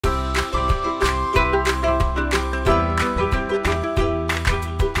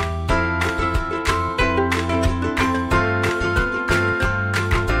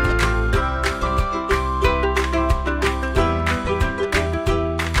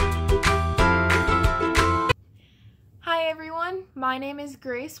My name is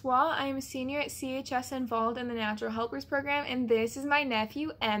Grace Wall. I am a senior at CHS involved in the Natural Helpers Program, and this is my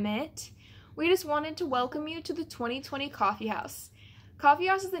nephew, Emmett. We just wanted to welcome you to the 2020 Coffee House. Coffee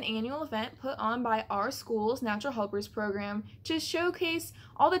House is an annual event put on by our school's Natural Helpers Program to showcase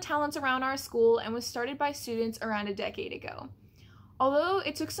all the talents around our school and was started by students around a decade ago. Although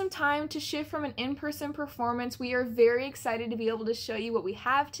it took some time to shift from an in-person performance, we are very excited to be able to show you what we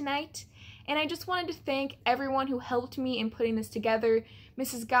have tonight. And I just wanted to thank everyone who helped me in putting this together,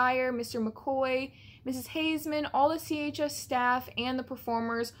 Mrs. Geyer, Mr. McCoy, Mrs. Hazeman, all the CHS staff, and the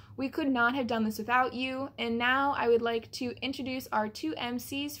performers. We could not have done this without you. And now I would like to introduce our two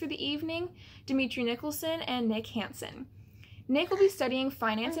MCs for the evening, Dimitri Nicholson and Nick Hansen. Nick will be studying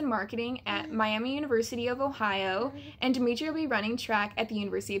finance and marketing at Miami University of Ohio, and Dimitri will be running track at the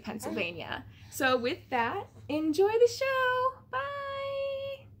University of Pennsylvania. So with that, enjoy the show. Bye!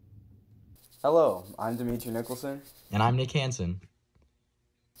 Hello, I'm Dimitri Nicholson. And I'm Nick Hansen.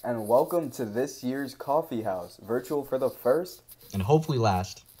 And welcome to this year's Coffee House, virtual for the first and hopefully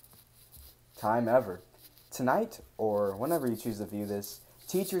last time ever. Tonight, or whenever you choose to view this,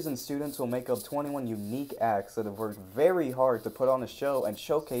 teachers and students will make up 21 unique acts that have worked very hard to put on a show and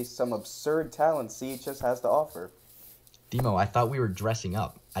showcase some absurd talent CHS has to offer. Demo, I thought we were dressing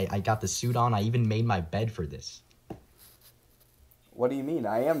up. I got the suit on. I even made my bed for this. What do you mean?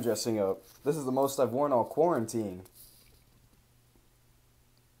 I am dressing up. This is the most I've worn all quarantine.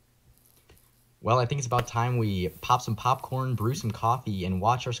 Well, I think it's about time we pop some popcorn, brew some coffee, and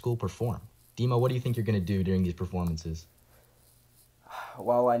watch our school perform. Demo, what do you think you're going to do during these performances?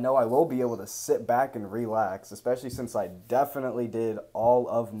 Well, I know I will be able to sit back and relax, especially since I definitely did all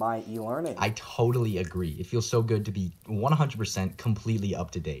of my e-learning. I totally agree. It feels so good to be 100% completely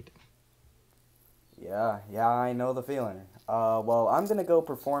up to date. Yeah, I know the feeling. Well, I'm going to go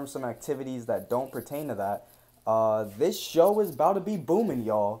perform some activities that don't pertain to that. This show is about to be booming,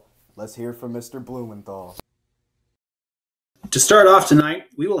 y'all. Let's hear from Mr. Blumenthal. To start off tonight,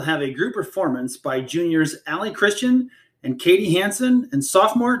 we will have a group performance by juniors Allie Christian and Katie Hansen and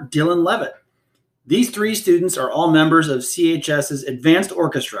sophomore Dylan Levitt. These three students are all members of CHS's Advanced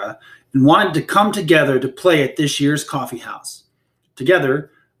Orchestra and wanted to come together to play at this year's Coffee House.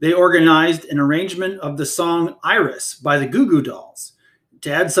 Together, they organized an arrangement of the song Iris by the Goo Goo Dolls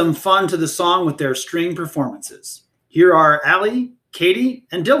to add some fun to the song with their string performances. Here are Allie, Katie,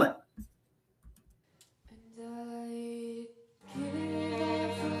 and Dylan.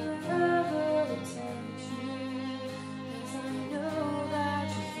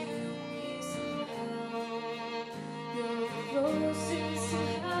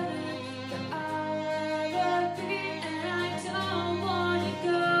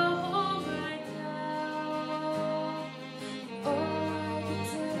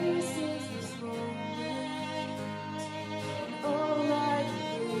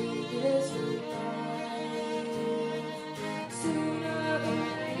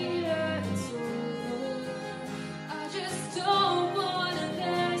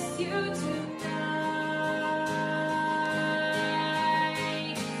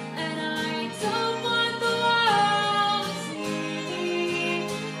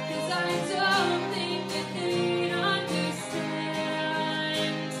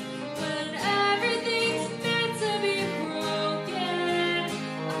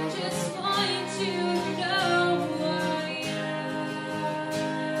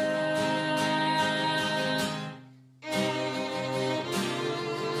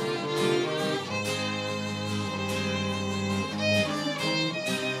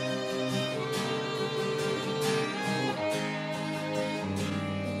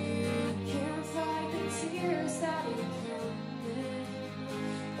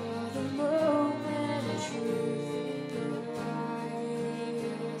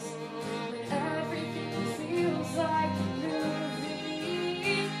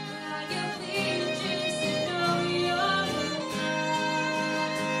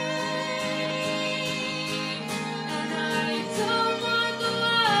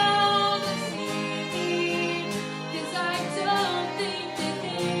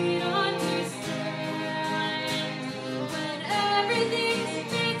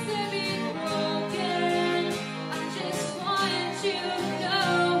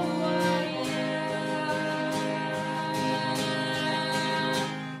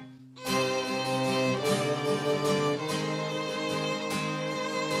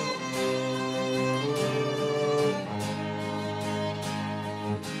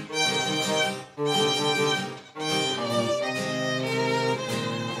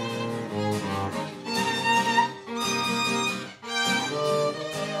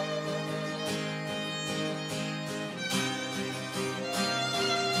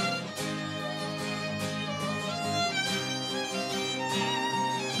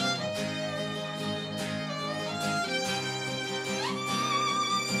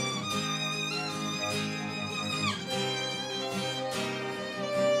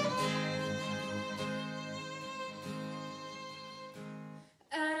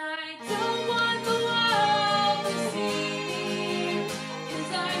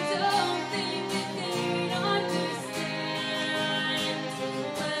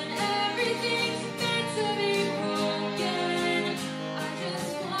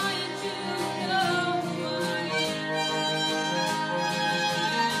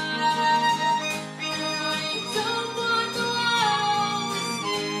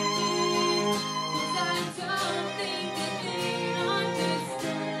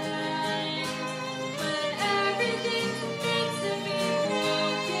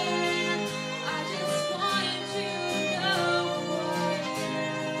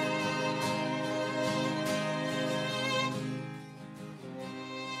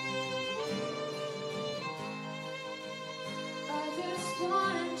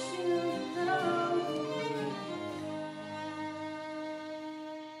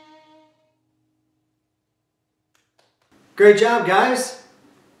 Great job, guys.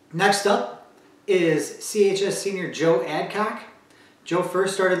 Next up is CHS senior Joe Adcock. Joe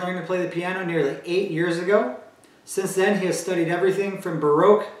first started learning to play the piano nearly 8 years ago. Since then, he has studied everything from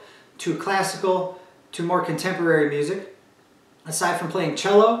Baroque to classical to more contemporary music. Aside from playing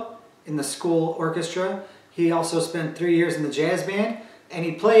cello in the school orchestra, he also spent 3 years in the jazz band, and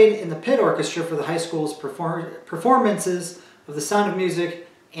he played in the pit orchestra for the high school's performances of The Sound of Music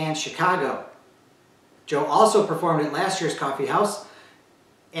and Chicago. Joe also performed at last year's Coffee House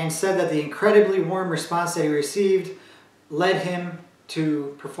and said that the incredibly warm response that he received led him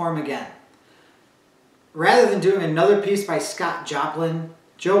to perform again. Rather than doing another piece by Scott Joplin,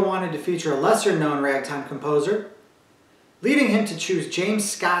 Joe wanted to feature a lesser-known ragtime composer, leading him to choose James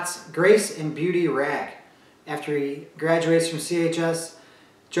Scott's Grace and Beauty Rag. After he graduates from CHS,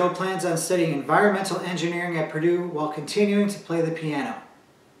 Joe plans on studying environmental engineering at Purdue while continuing to play the piano.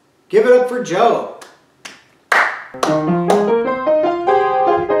 Give it up for Joe!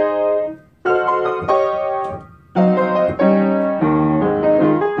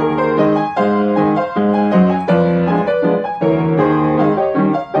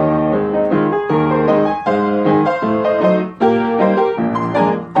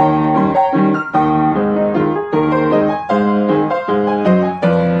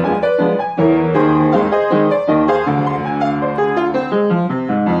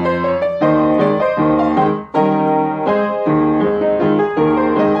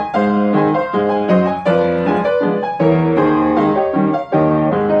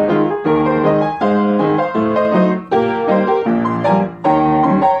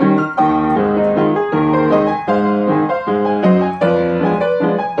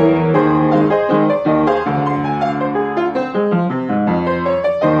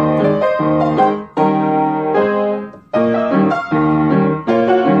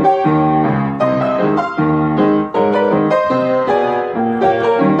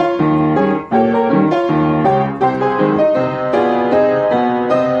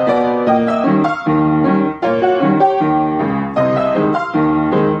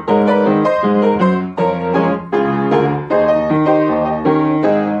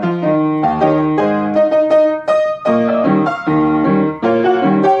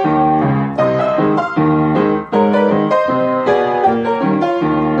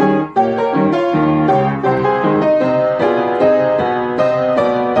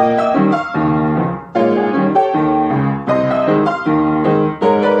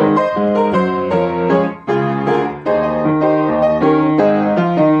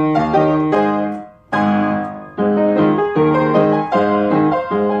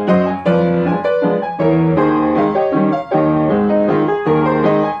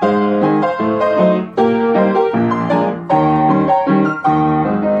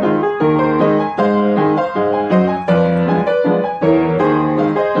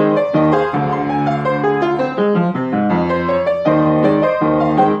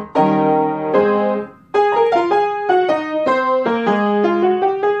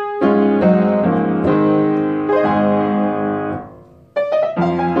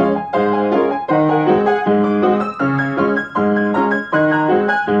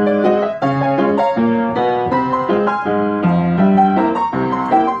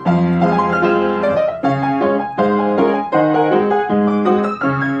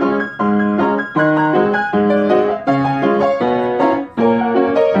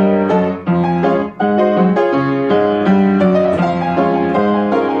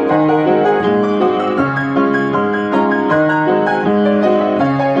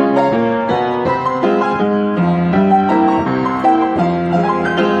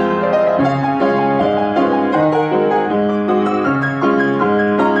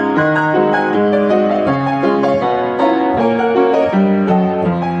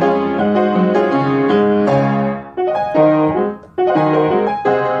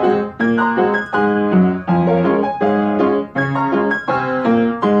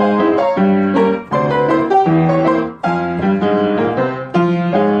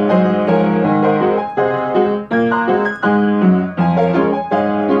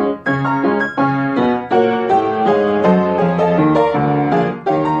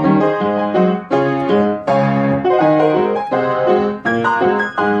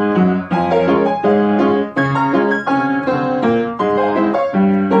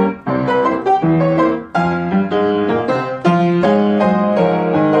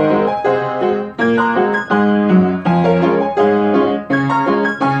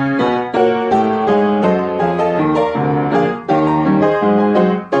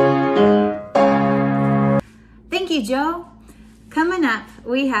 you, Joe. Coming up,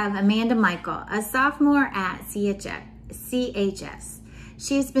 we have Amanda Michael, a sophomore at CHS. CHS.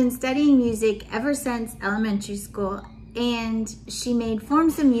 She has been studying music ever since elementary school, and she made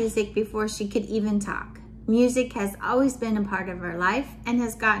forms of music before she could even talk. Music has always been a part of her life and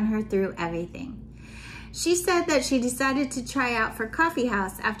has gotten her through everything. She said that she decided to try out for Coffee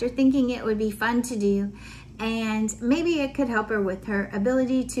House after thinking it would be fun to do, and maybe it could help her with her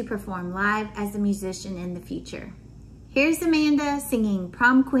ability to perform live as a musician in the future. Here's Amanda singing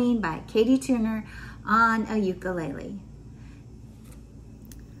Prom Queen by Katie Turner on a ukulele.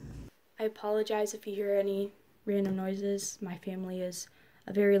 I apologize if you hear any random noises. My family is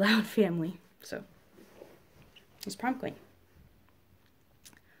a very loud family, so it's Prom Queen.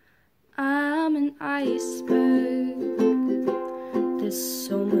 I'm an iceberg. There's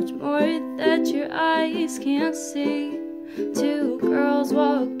so much more that your eyes can't see. Two girls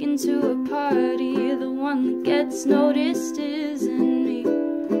walk into a party. The one that gets noticed isn't me.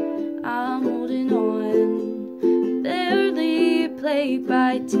 I'm holding on, barely plagued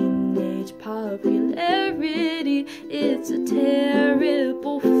by teenage popularity. It's a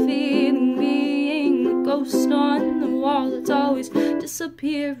terrible feeling being the ghost on the wall that's always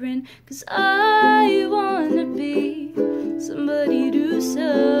disappearing. 'Cause I wanna be somebody to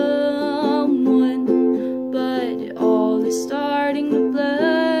someone, but it all is starting to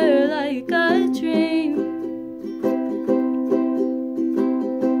blur like a dream.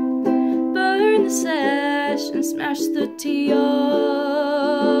 Burn the sash and smash the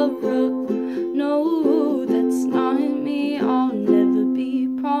tiara. No, that's not me. I'll never be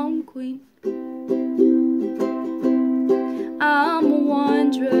prom queen. I'm a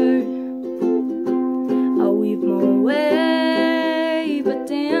wanderer. I'll weave my way, but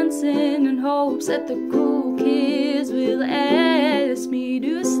dancing in hopes that the cool kids will ask me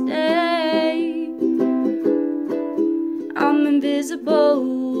to stay. I'm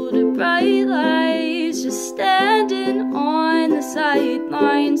invisible to bright lights, just standing on the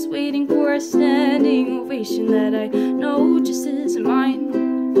sidelines, waiting for a standing ovation that I know just isn't mine.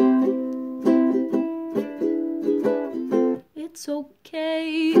 It's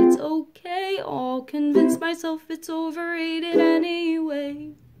okay, I'll convince myself it's overrated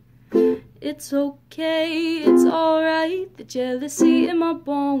anyway. It's okay, it's alright, the jealousy in my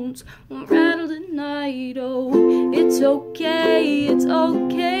bones won't rattle tonight. Oh, it's okay,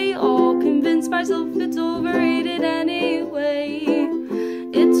 I'll convince myself it's overrated anyway.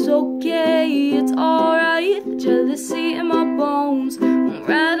 It's okay, it's alright, the jealousy in my bones won't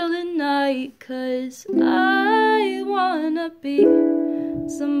rattle tonight. 'Cause I wanna be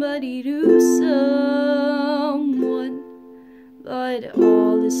somebody to someone, but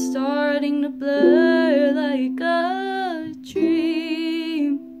all is starting to blur like a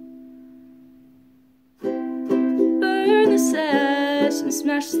dream. Burn the sash and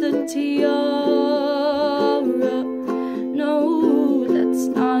smash the tiara. No, that's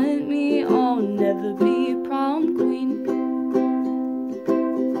not me. I'll never be prom queen.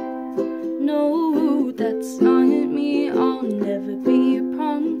 No, that's not me. I'll never be a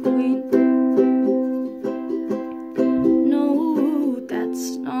prom queen. No,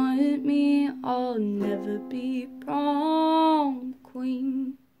 that's not me. I'll never be prom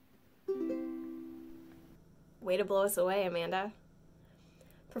queen. Way to blow us away, Amanda.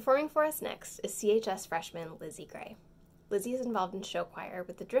 Performing for us next is CHS freshman Lizzie Gray. Lizzie is involved in show choir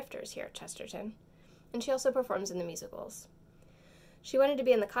with the Drifters here at Chesterton, and she also performs in the musicals. She wanted to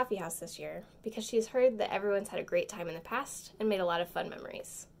be in the coffee house this year because she's heard that everyone's had a great time in the past and made a lot of fun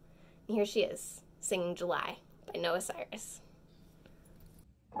memories. And here she is, singing July by Noah Cyrus.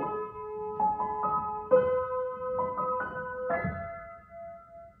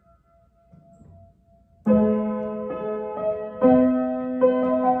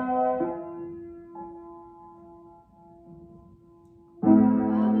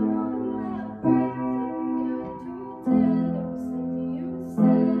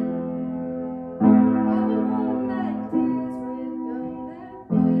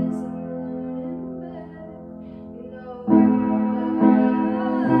 You know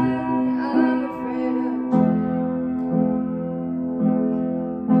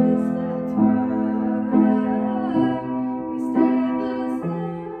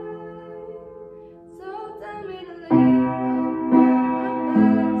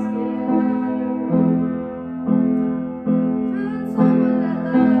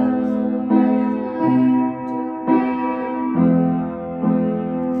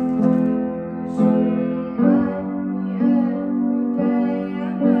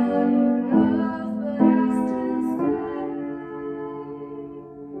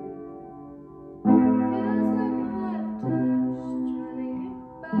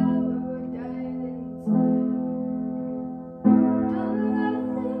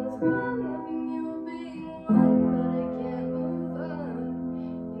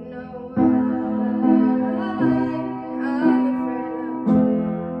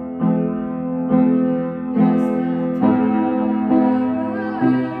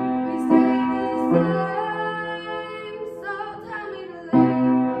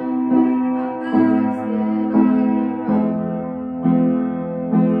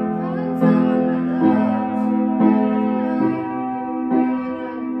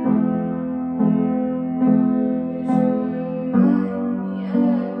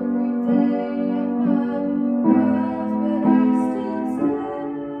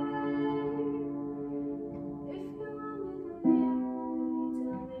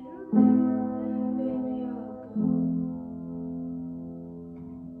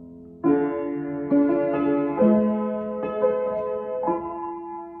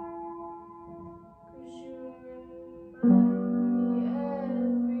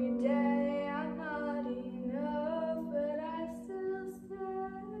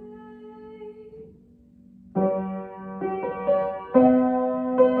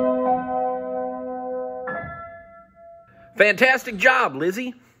Fantastic job,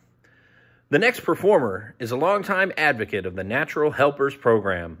 Lizzie. The next performer is a longtime advocate of the Natural Helpers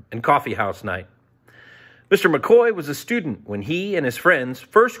Program and Coffee House Night. Mr. McCoy was a student when he and his friends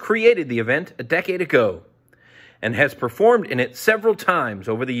first created the event a decade ago and has performed in it several times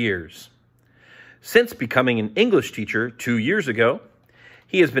over the years. Since becoming an English teacher 2 years ago,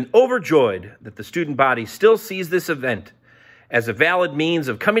 he has been overjoyed that the student body still sees this event as a valid means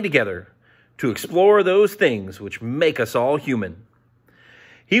of coming together to explore those things which make us all human.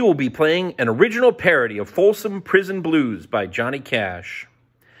 He will be playing an original parody of Folsom Prison Blues by Johnny Cash.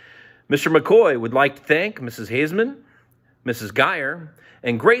 Mr. McCoy would like to thank Mrs. Hazeman, Mrs. Geyer,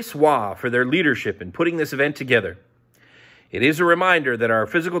 and Grace Waugh for their leadership in putting this event together. It is a reminder that our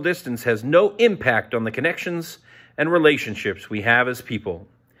physical distance has no impact on the connections and relationships we have as people,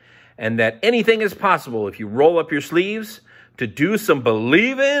 and that anything is possible if you roll up your sleeves to do some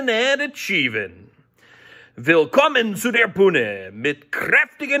believing and achieving. Willkommen zu der Bühne mit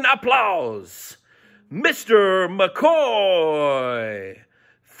kräftigen Applaus, Mr. McCoy.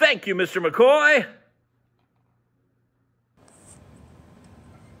 Thank you, Mr. McCoy.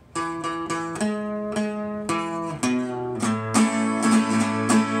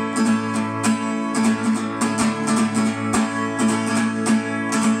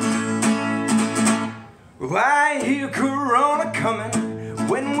 I hear Corona coming.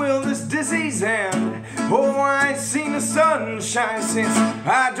 When will this disease end? Oh, I ain't seen the sunshine since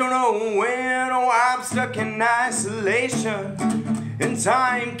I don't know when. Oh, I'm stuck in isolation and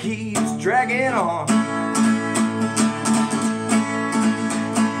time keeps dragging on.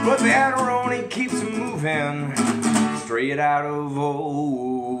 But that Roni keeps moving straight out of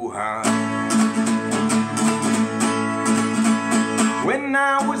Wuhan. When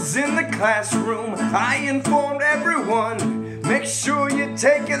I was in the classroom, I informed everyone, make sure you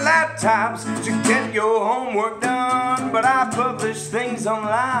take your laptops to get your homework done. But I publish things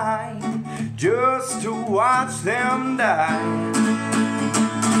online just to watch them die.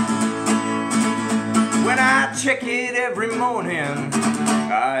 When I check it every morning,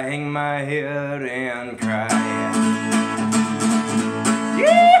 I hang my head and cry.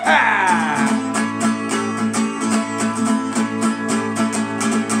 Yeah!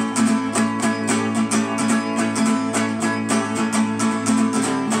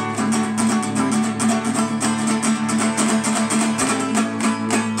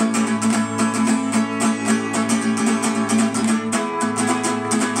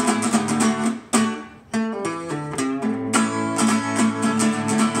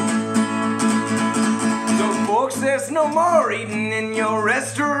 There's no more eating in your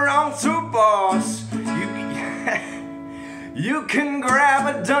restaurants or bars. You can grab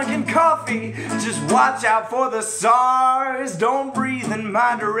a Dunkin' coffee. Just watch out for the SARS. Don't breathe in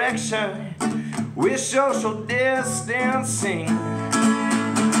my direction. We're social distancing.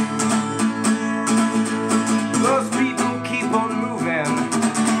 Those people keep on moving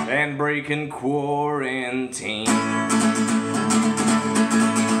and breaking quarantine.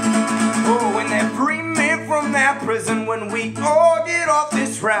 Oh, when they're free from that prison, when we all get off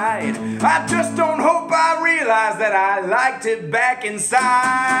this ride, I just don't hope I realize that I liked it back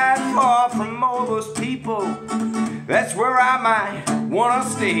inside. Far from all those people, that's where I might wanna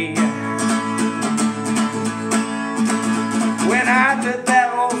stay. When I let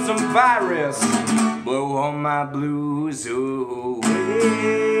that lonesome virus blow all my blues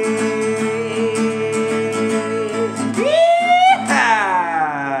away.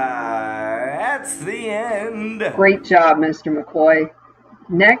 Great job, Mr. McCoy.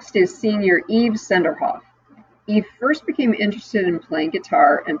 Next is senior Eve Senderhoff. Eve first became interested in playing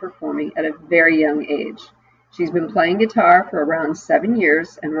guitar and performing at a very young age. She's been playing guitar for around 7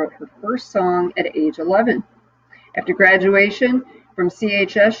 years and wrote her first song at age 11. After graduation from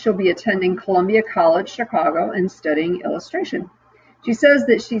CHS, she'll be attending Columbia College, Chicago, and studying illustration. She says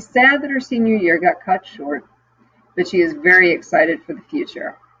that she's sad that her senior year got cut short, but she is very excited for the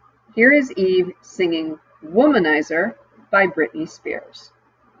future. Here is Eve singing Womanizer by Britney Spears.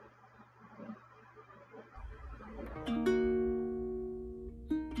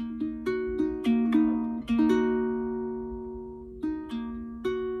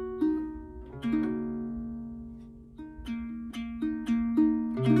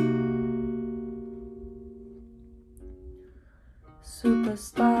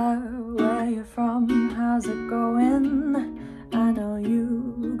 Superstar, where you from? How's it going? I know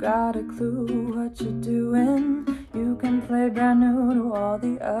you got a clue what you're doing. You can play brand new to all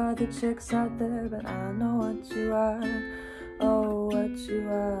the other chicks out there, but I know what you are. Oh, what you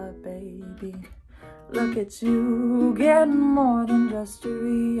are, baby. Look at you, getting more than just a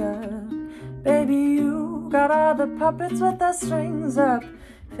re-up. Baby, you got all the puppets with the strings up.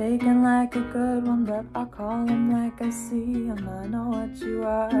 Faking like a good one, but I call them like I see them. I know what you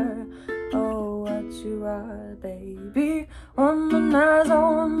are, oh, what you are, baby. Womanizer,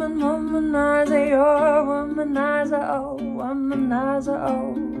 woman, womanizer, you're a womanizer, oh, womanizer,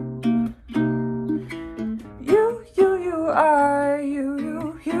 oh. You are,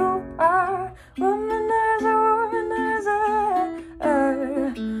 you are womanizer,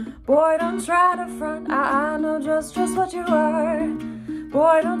 womanizer. Boy, don't try to front, I know just what you are.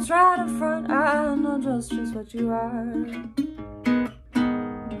 Boy, don't try to front, I know just what you are.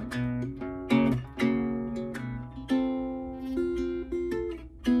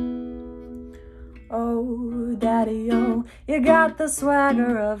 Oh, daddy-o, you got the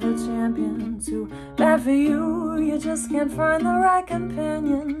swagger of a champion. Too bad for you, you just can't find the right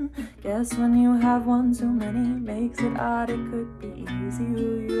companion. Guess when you have one too many makes it odd. It could be easy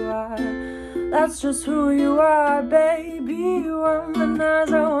who you are. That's just who you are, baby.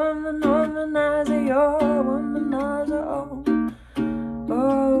 Womanizer, woman, womanizer, you're a womanizer, oh,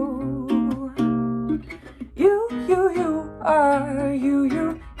 oh. You are, you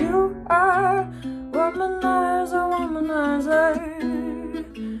are womanizer, womanizer.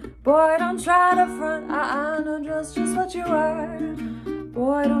 Boy, don't try to front, I know just what you are.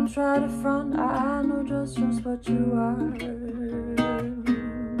 Boy, don't try to front, I know just what you are.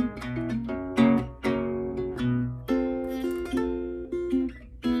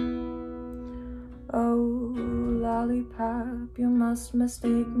 Oh, lollipop, you must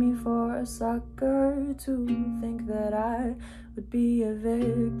mistake me for a sucker to think that I would be a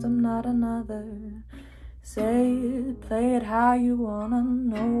victim, not another. Say it, play it how you wanna,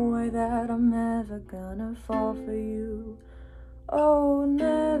 no way that I'm ever gonna fall for you. Oh,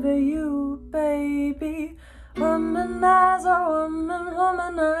 never you, baby. Womanizer, woman,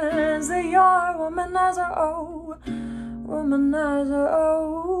 womanizer, you're a womanizer, oh, womanizer, oh.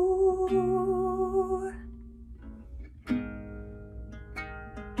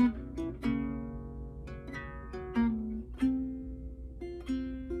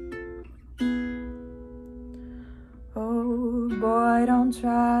 Oh, boy, don't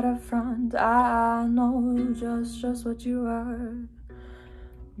try to front, I know just what you are.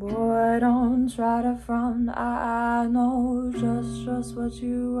 Boy, don't try to front, I know just what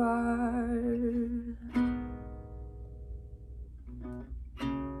you are.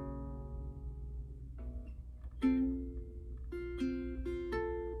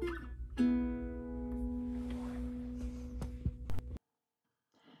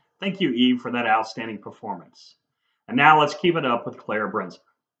 Thank you, Eve, for that outstanding performance. And now let's keep it up with Claire Brenza.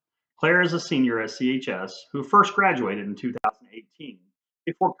 Claire is a senior at CHS who first graduated in 2018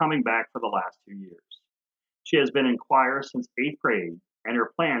 before coming back for the last 2 years. She has been in choir since 8th grade, and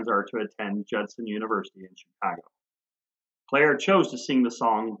her plans are to attend Judson University in Chicago. Claire chose to sing the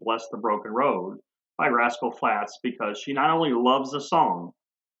song Bless the Broken Road by Rascal Flatts because she not only loves the song,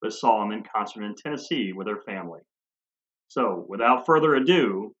 but saw them in concert in Tennessee with her family. So, without further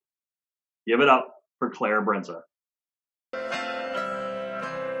ado, give it up for Claire Brenza.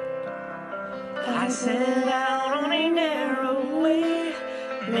 I set out on a narrow way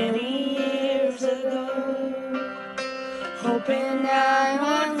many years ago, hoping I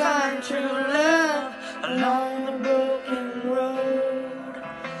would find true love along the broken road.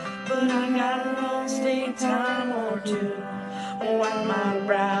 But I got lost a time or two, while my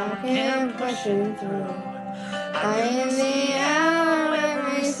brow kept pushing through. I am the hour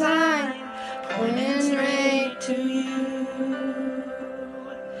every sign pointing straight to you.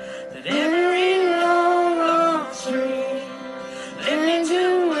 That every long street leading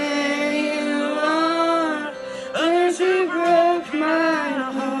to where you are. Others who broke my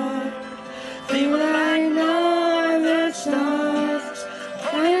heart, they were like northern stars,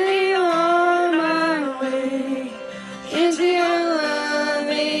 pointing on my way into your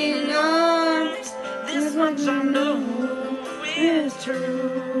loving arms. This much I know is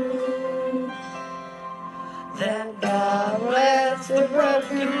true, that God bless the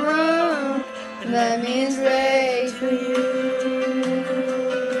broken road, that means grace for you.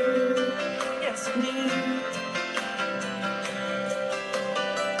 Yes, indeed.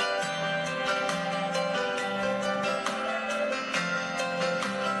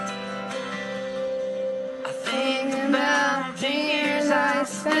 I think about the years I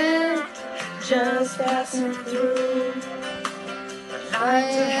spent just passing through. I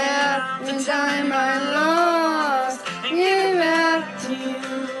have the time I lost and give back to you.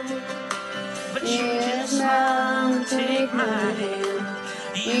 But you just smile and take my hand.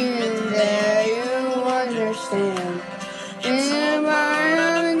 Even there you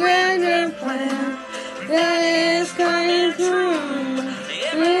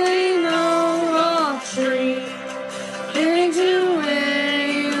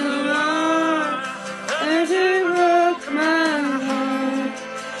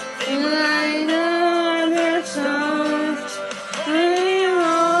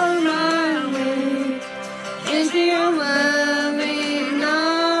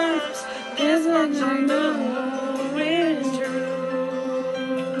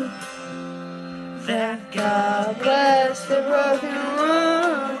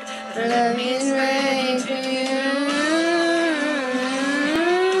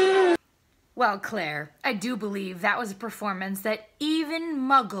Well, Claire, I do believe that was a performance that even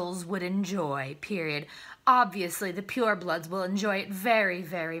muggles would enjoy, period. Obviously, the purebloods will enjoy it very,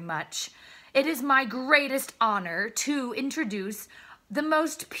 very much. It is my greatest honor to introduce the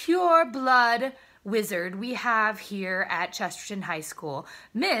most pure blood wizard we have here at Chesterton High School,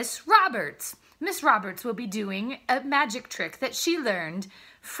 Miss Roberts. Miss Roberts will be doing a magic trick that she learned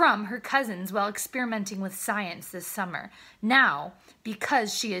from her cousins while experimenting with science this summer. Now,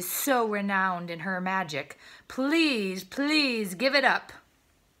 because she is so renowned in her magic, please, please give it up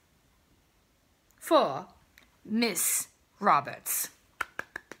for Miss Roberts.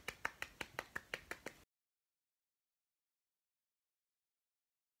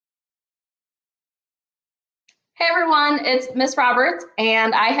 Hey everyone, it's Miss Roberts,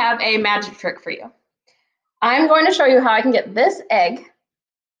 and I have a magic trick for you. I'm going to show you how I can get this egg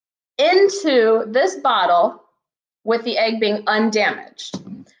into this bottle with the egg being undamaged.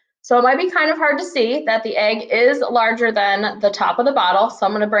 So it might be kind of hard to see that the egg is larger than the top of the bottle, so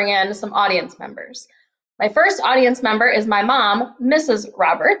I'm going to bring in some audience members. My first audience member is my mom, Mrs.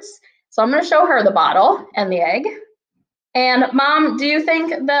 Roberts. So I'm going to show her the bottle and the egg. And Mom, do you think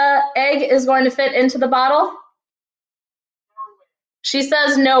the egg is going to fit into the bottle? She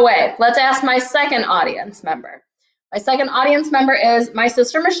says no way. Let's ask my second audience member. My second audience member is my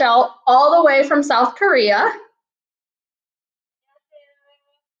sister Michelle, all the way from South Korea.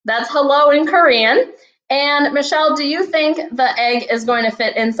 That's hello in Korean. And Michelle, do you think the egg is going to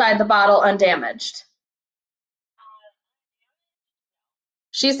fit inside the bottle undamaged?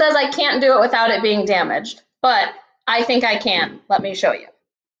 She says I can't do it without it being damaged, but I think I can. Let me show you.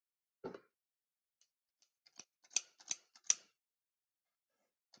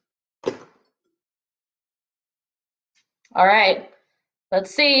 All right,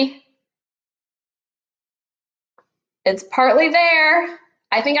 let's see. It's partly there.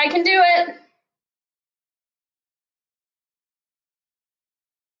 I think I can do it.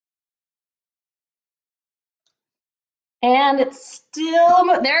 And it's still,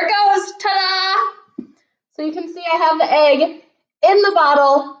 there it goes, ta-da! So you can see I have the egg in the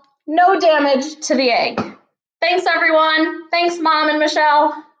bottle, no damage to the egg. Thanks everyone. Thanks Mom and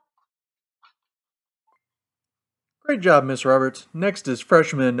Michelle. Great job, Miss Roberts. Next is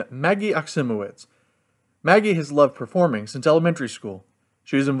freshman Maggie Aksimowitz. Maggie has loved performing since elementary school.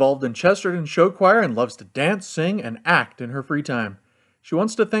 She is involved in Chesterton Show Choir and loves to dance, sing, and act in her free time. She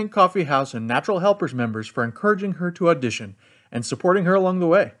wants to thank Coffee House and Natural Helpers members for encouraging her to audition and supporting her along the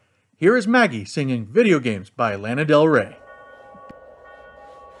way. Here is Maggie singing Video Games by Lana Del Rey.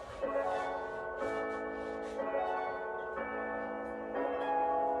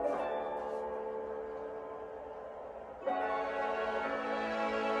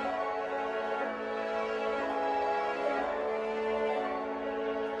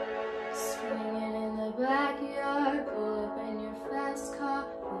 Swinging in the backyard, pull up in your fast car,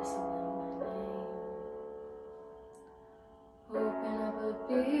 whistling my name. Open up a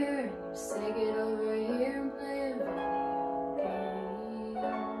beer and you say get over here and play a video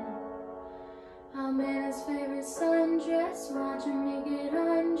game. I'm in his favorite sundress, watching me get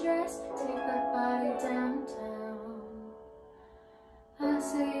undressed, take that body downtown. I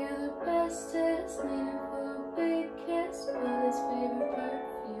say you're the bestest, leaning for a big kiss, put his favorite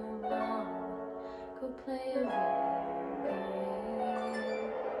perfume on, go play a video game.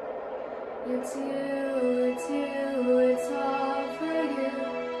 It's you, it's all for you,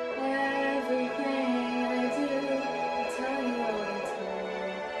 everything I do, I tell you all the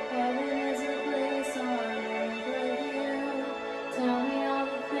time, heaven is a place on earth with you, tell me all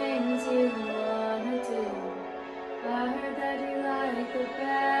the things you wanna do, I heard that you like the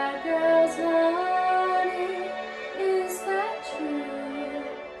bad girls, honey, is that true?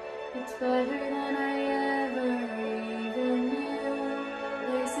 It's better than I ever even knew.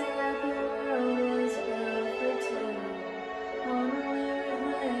 They say that the world was built for two. Only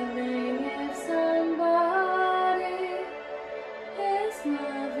worth living if somebody is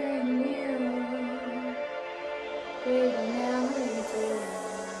loving you. Baby, now we do.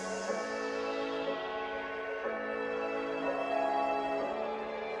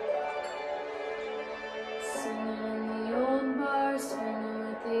 Singing in the old bars, turning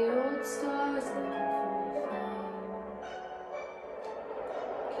with the old stars, living for fame.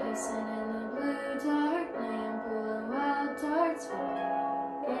 Kissing in the blue dark, playing pulling wild darts,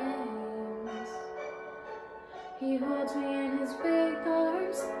 video games. He holds me in his big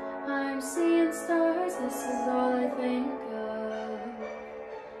arms, I'm seeing stars, this is all I think of.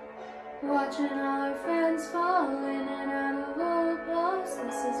 Watching all our friends fall in and out of old loves,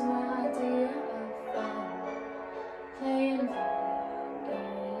 this is my idea of fun. Playing video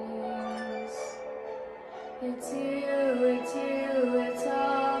games. It's you, it's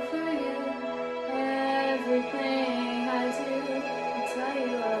all for you. Everything I do, I tell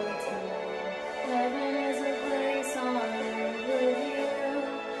you all the time. Heaven is a place on earth with you.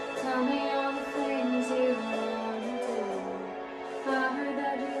 Tell me all the things you want to do. I heard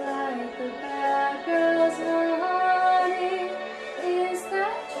that you like the bad girls, honey. Is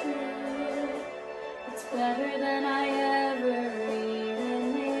that true? It's better than I ever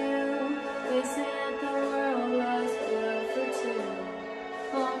even knew. They say that the world was built for two.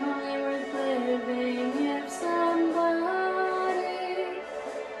 Only worth living if somebody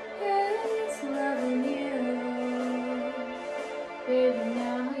is loving you. Baby,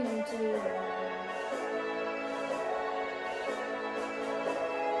 now you do.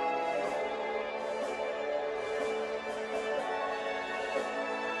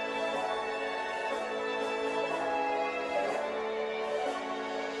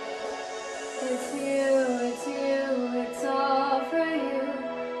 It's all for you.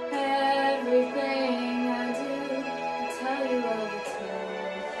 Everything I do, I tell you all the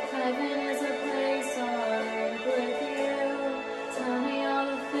time. Heaven is a place on earth with you. Tell me all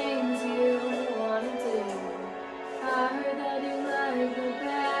the things you want to do. I heard that you like the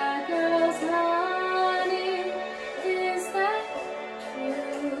bad girls, honey. Is that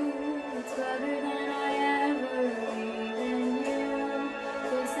true? It's better than I ever even knew.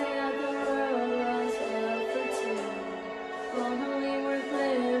 They say that the world was built for two. Only worth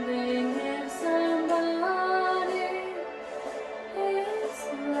living if somebody is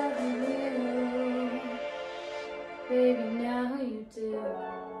loving you. Baby, now you do.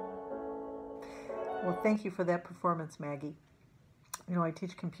 Well, thank you for that performance, Maggie. You know, I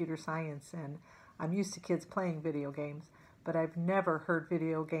teach computer science, and I'm used to kids playing video games, but I've never heard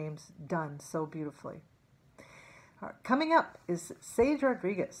video games done so beautifully. Coming up is Sage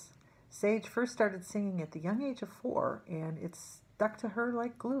Rodriguez. Sage first started singing at the young age of 4, and it's stuck to her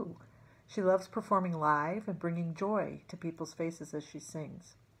like glue. She loves performing live and bringing joy to people's faces as she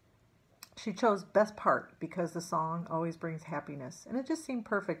sings. She chose Best Part because the song always brings happiness, and it just seemed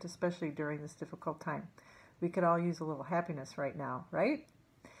perfect, especially during this difficult time. We could all use a little happiness right now, right?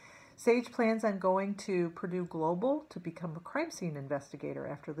 Sage plans on going to Purdue Global to become a crime scene investigator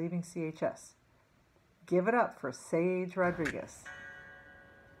after leaving CHS. Give it up for Sage Rodriguez.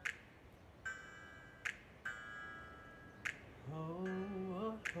 Oh,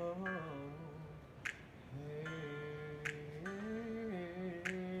 oh, oh. Hey,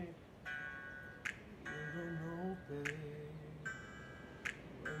 you don't know, babe,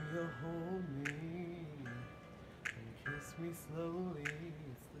 when you hold me and kiss me slowly,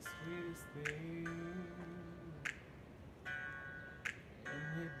 it's the sweetest thing, and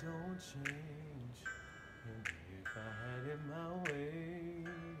it don't change. And if I had it my way,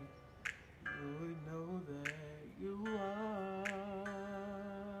 you would know that you are.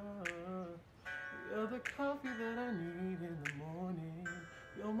 You're the coffee that I need in the morning.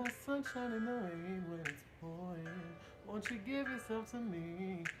 You're my sunshine in the rain when it's pouring. Won't you give yourself to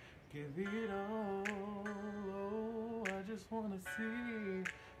me? Give it all. Oh, I just wanna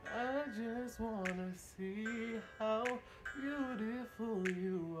see how beautiful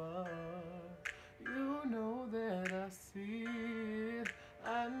you are. You know that I see it.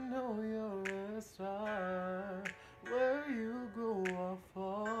 I know you're a star. Where you go, I'll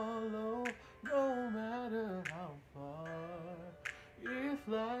follow, no matter how far. If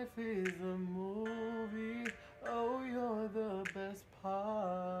life is a movie, oh, you're the best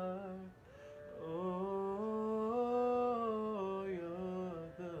part. Oh, you're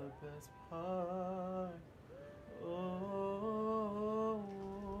the best part. Oh,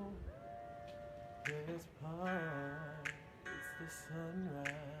 best part. It's the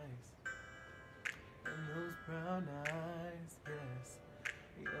sunrise and those brown eyes, yes.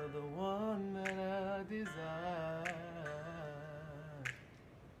 You're the one that I desire.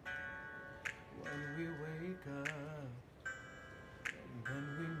 When we wake up and then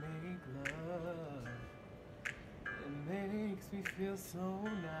we make love, it makes me feel so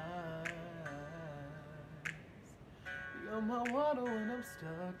nice. You're my water when I'm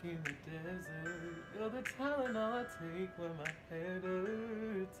stuck in the desert. You're the talent all I take when my head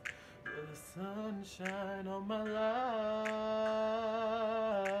hurts. You're the sunshine on my life.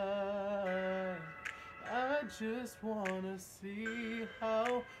 I just wanna see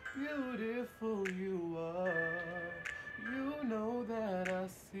how beautiful you are. You know that I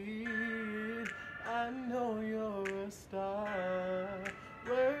see it. I know you're a star.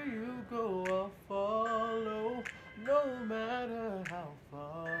 Where you go, I'll follow, no matter how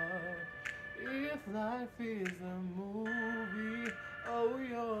far. If life is a movie, oh,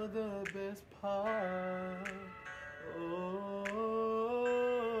 you're the best part.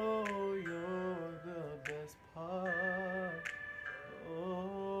 Oh, you're the best part.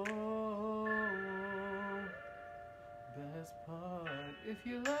 Oh, best part. If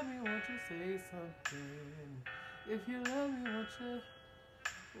you love me, won't you say something? If you love me, won't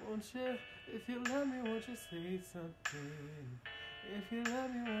you? If you love me, won't you say something? If you love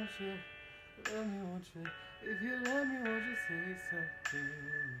me, won't you? Love me, won't you? If you love me, won't you say something?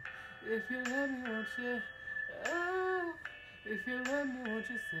 If you love me, won't you? Oh, if you love me, won't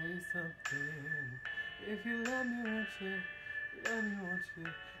you say something? If you love me, won't you? Love me, won't you?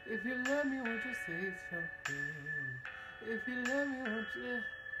 If you love me, won't you say something? If you love me, won't you?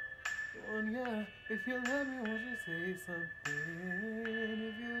 Won't ya? If you love me, won't you say something?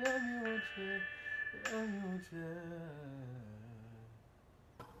 If you love me, won't you? Love me, won't you?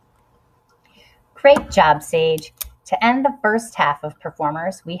 Great job, Sage. To end the first half of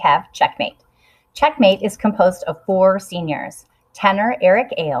performers, we have Checkmate. Checkmate is composed of 4 seniors: tenor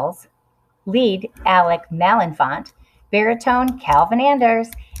Eric Ailes, lead Alec Malenfant, baritone Calvin Anders,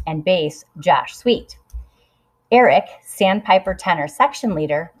 and bass Josh Sweet. Eric, sandpiper tenor section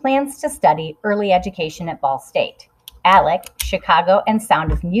leader, plans to study early education at Ball State. Alec, Chicago and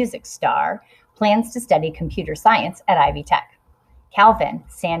Sound of Music star, plans to study computer science at Ivy Tech. Calvin,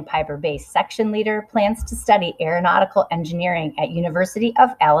 sandpiper bass section leader, plans to study aeronautical engineering at University of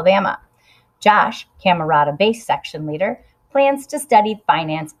Alabama. Josh, Camerata bass section leader, plans to study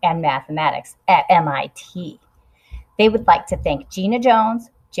finance and mathematics at MIT. They would like to thank Gina Jones,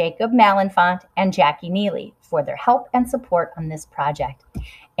 Jacob Malenfant, and Jackie Neely for their help and support on this project.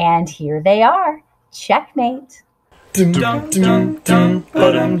 And here they are, Checkmate. Well,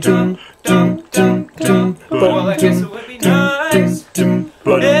 I guess it would be nice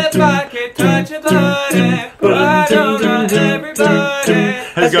if I could touch a body, but I don't know everybody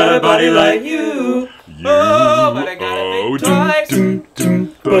has got a body like you. Oh, but I gotta think twice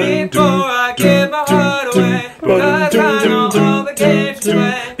before I give my heart away, 'cause I know all the games to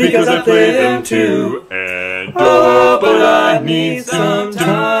play, because I play them too. And oh, but I need some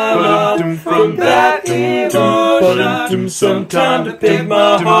time off from that devotion, some time to pick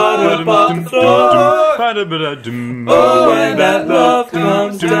my heart up off the floor. Oh, when that love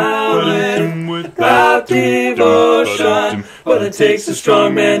comes down without devotion, well, it takes a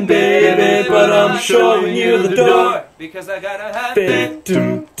strong man, baby, but I'm showing you the door, because I gotta have faith.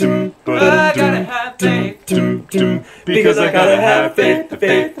 I gotta have faith. Because I gotta have faith, the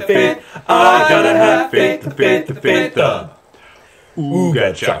faith, the faith. I gotta have faith, the faith, the faith.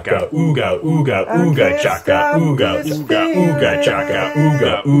 Ooga chaka, ooga, ooga, ooga chaka, ooga, ooga, ooga chaka,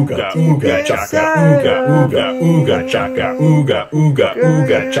 ooga, ooga, ooga chaka, ooga, ooga, ooga chaka, ooga, ooga,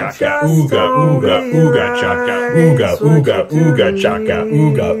 ooga chaka, ooga, ooga, ooga chaka, ooga, ooga, ooga chaka,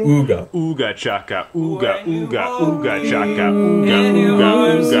 ooga, ooga, ooga chaka, ooga, ooga, ooga chaka, ooga, ooga,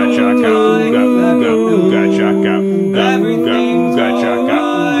 ooga chaka, ooga, ooga, ooga chaka, ooga, ooga, ooga chaka,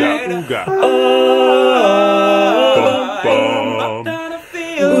 ooga, ooga.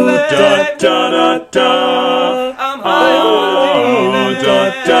 Da da da da, I'm high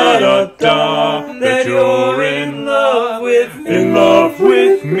da da da, that you're in love with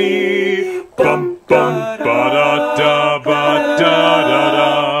me. Bum bum ba da da ba da da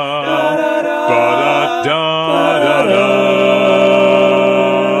da, ba da da da da.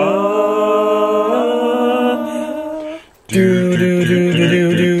 Do do do do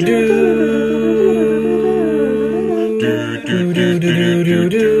do do.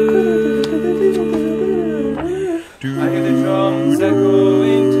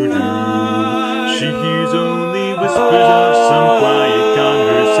 She hears only whispers of some quiet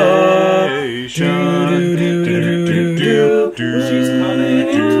conversation. She's coming in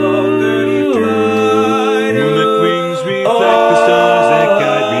 12:30 tonight. Moonlit wings reflect the stars that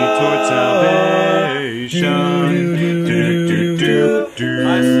guide me toward salvation.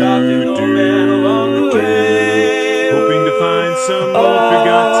 I stopped an old man along the way, hoping to find some old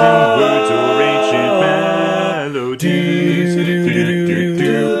forgotten words or ancient melodies.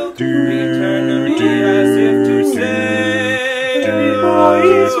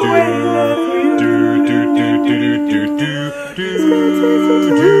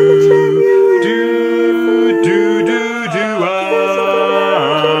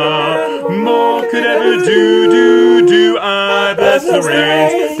 More could ever do. I bless the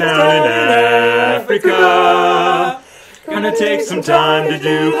rains down in Africa. Gonna take some time to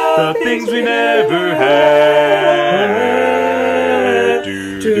do the things we never had.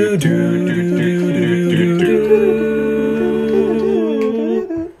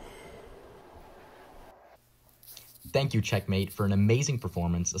 Thank Thank you, Checkmate, for an amazing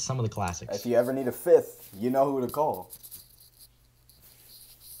performance of some of the classics. If you ever need a fifth, you know who to call.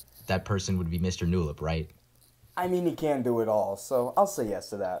 That person would be Mr. Newlip, right? I mean, he can't do it all, so I'll say yes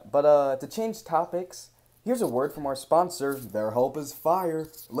to that. But to change topics, here's a word from our sponsor. Their help is fire.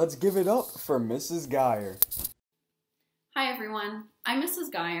 Let's give it up for Mrs. Geyer. Hi everyone, I'm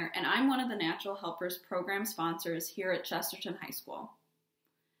Mrs. Geyer, and I'm one of the Natural Helpers program sponsors here at Chesterton High School.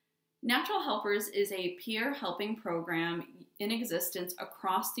 Natural Helpers is a peer helping program in existence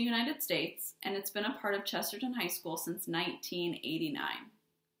across the United States, and it's been a part of Chesterton High School since 1989.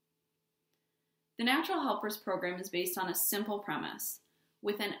 The Natural Helpers program is based on a simple premise.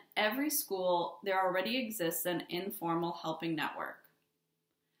 Within every school, there already exists an informal helping network.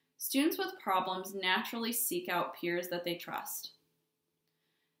 Students with problems naturally seek out peers that they trust.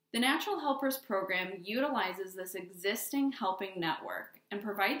 The Natural Helpers program utilizes this existing helping network and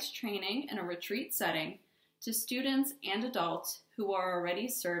provides training in a retreat setting to students and adults who are already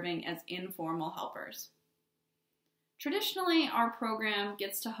serving as informal helpers. Traditionally, our program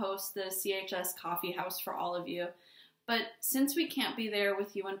gets to host the CHS Coffee House for all of you, but since we can't be there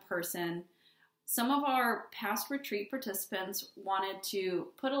with you in person, some of our past retreat participants wanted to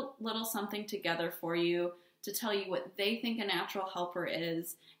put a little something together for you to tell you what they think a natural helper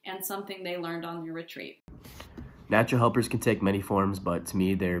is and something they learned on your retreat. Natural helpers can take many forms, but to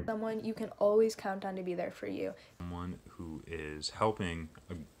me, they're someone you can always count on to be there for you. Someone who is helping,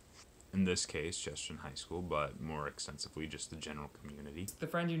 in this case, Chesterton High School, but more extensively, just the general community. The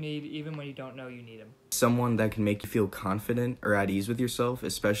friend you need, even when you don't know you need him. Someone that can make you feel confident or at ease with yourself,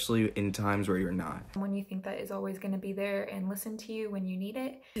 especially in times where you're not. Someone you think that is always going to be there and listen to you when you need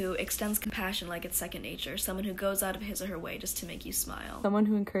it. Who extends compassion like it's second nature. Someone who goes out of his or her way just to make you smile. Someone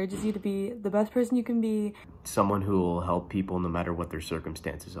who encourages you to be the best person you can be. Someone who will help people no matter what their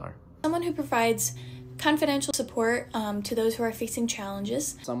circumstances are. Someone who provides confidential support to those who are facing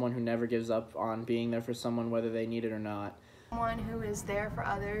challenges. Someone who never gives up on being there for someone whether they need it or not. Someone who is there for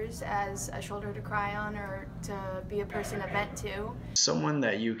others as a shoulder to cry on or to be a person to vent to. Someone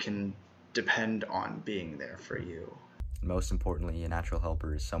that you can depend on being there for you. Most importantly, a natural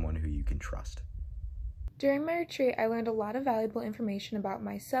helper is someone who you can trust. During my retreat, I learned a lot of valuable information about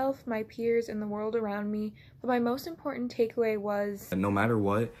myself, my peers, and the world around me, but my most important takeaway was no matter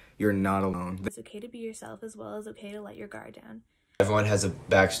what, you're not alone. It's okay to be yourself as well as okay to let your guard down. Everyone has a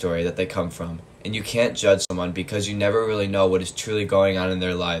backstory that they come from, and you can't judge someone because you never really know what is truly going on in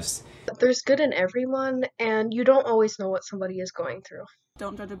their lives. There's good in everyone, and you don't always know what somebody is going through.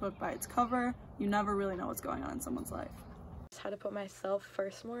 Don't judge a book by its cover. You never really know what's going on in someone's life. How to put myself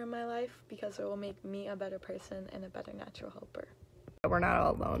first more in my life because it will make me a better person and a better natural helper. We're not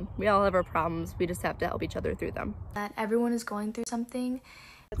all alone. We all have our problems. We just have to help each other through them. That everyone is going through something.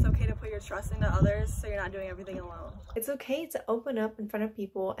 It's okay to put your trust into others so you're not doing everything alone. It's okay to open up in front of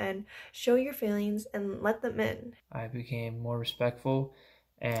people and show your feelings and let them in. I became more respectful,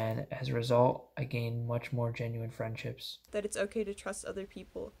 and as a result, I gained much more genuine friendships. That it's okay to trust other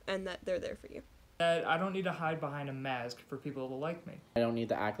people and that they're there for you. That I don't need to hide behind a mask for people to like me. I don't need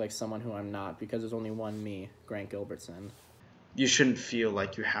to act like someone who I'm not because there's only one me, Grant Gilbertson. You shouldn't feel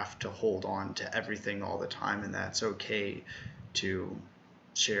like you have to hold on to everything all the time, and that's okay to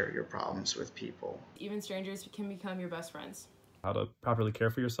share your problems with people. Even strangers can become your best friends. How to properly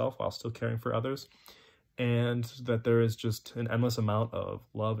care for yourself while still caring for others, and that there is just an endless amount of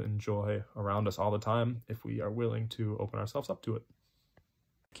love and joy around us all the time if we are willing to open ourselves up to it.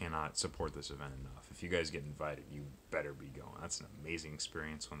 Cannot support this event enough. If you guys get invited, you better be going. That's an amazing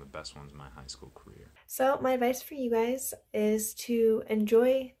experience, one of the best ones in my high school career. So my advice for you guys is to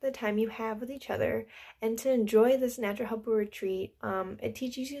enjoy the time you have with each other and to enjoy this natural helper retreat. It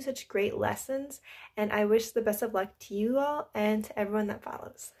teaches you such great lessons, and I wish the best of luck to you all and to everyone that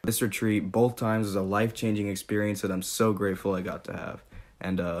follows. This retreat, both times, is a life-changing experience that I'm so grateful I got to have.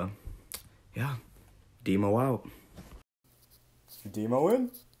 And yeah, Demo out. Demo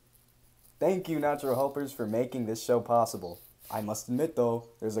in? Thank you, Natural Helpers, for making this show possible. I must admit, though,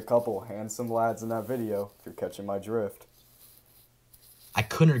 there's a couple handsome lads in that video, if you're catching my drift. I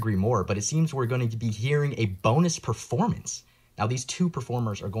couldn't agree more, but it seems we're going to be hearing a bonus performance. Now, these two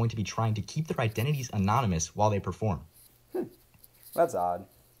performers are going to be trying to keep their identities anonymous while they perform. That's odd.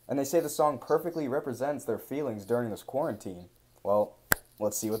 And they say the song perfectly represents their feelings during this quarantine. Well,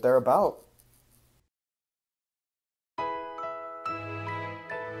 let's see what they're about.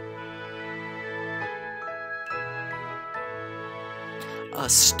 A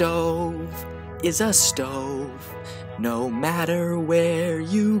stove is a stove, no matter where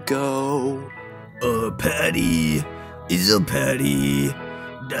you go. A patty is a patty,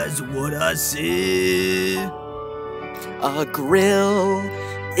 that's what I said. A grill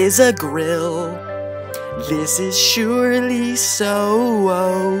is a grill. This is surely so.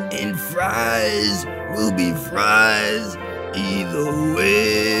 And fries will be fries either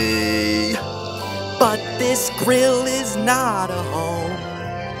way. But this grill is not a home.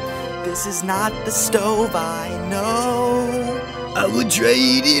 This is not the stove I know. I would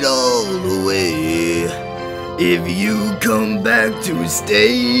trade it all away if you come back to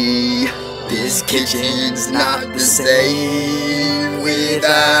stay. This kitchen's not the same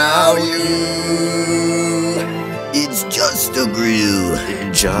without you. It's just a grill,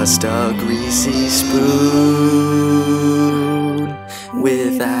 just a greasy spoon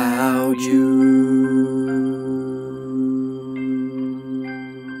without you.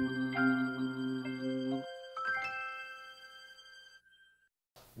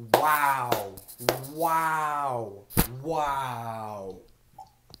 Wow. Wow. Wow.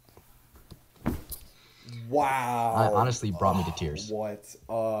 Wow. It honestly brought me to tears. What?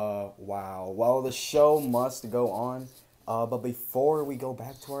 Wow. Well, the show must go on. But before we go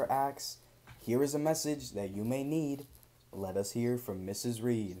back to our acts, here is a message that you may need. Let us hear from Mrs.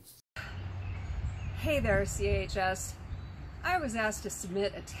 Reed. Hey there, CHS. I was asked to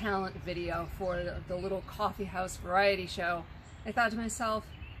submit a talent video for the little coffee house variety show. I thought to myself,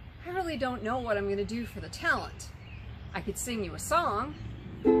 I really don't know what I'm going to do for the talent. I could sing you a song.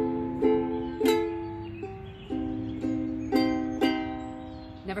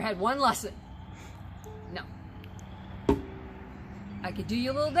 Never had one lesson. No. I could do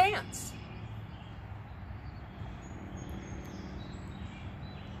you a little dance.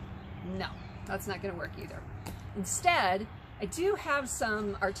 No, that's not going to work either. Instead, I do have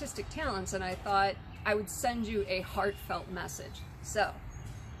some artistic talents, and I thought I would send you a heartfelt message. So,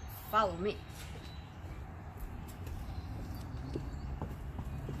 follow me.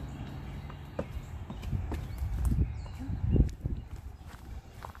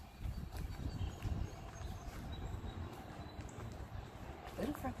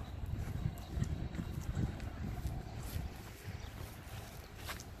 Little front.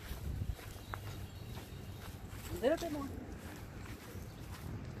 A little bit more.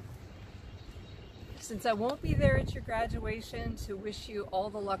 Since I won't be there at your graduation to wish you all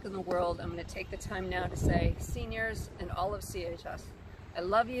the luck in the world, I'm going to take the time now to say, seniors and all of CHS, I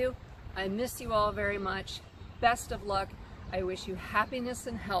love you. I miss you all very much. Best of luck. I wish you happiness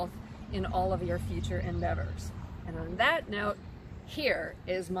and health in all of your future endeavors. And on that note, here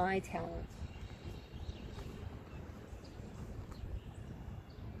is my talent.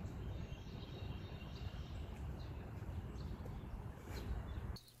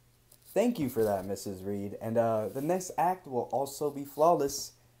 Thank you for that, Mrs. Reed. And the next act will also be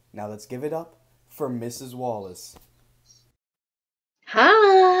flawless. Now let's give it up for Mrs. Wallace.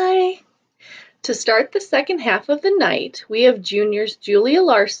 Hi! To start the second half of the night, we have juniors Julia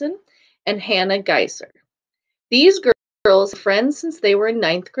Larson and Hannah Geiser. These girls are friends since they were in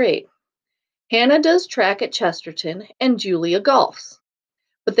 9th grade. Hannah does track at Chesterton and Julia golfs,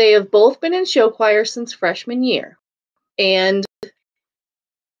 but they have both been in show choir since freshman year, and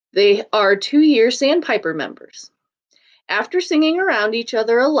they are 2-year Sandpiper members. After singing around each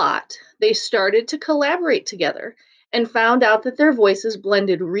other a lot, they started to collaborate together and found out that their voices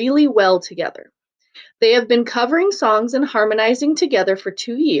blended really well together. They have been covering songs and harmonizing together for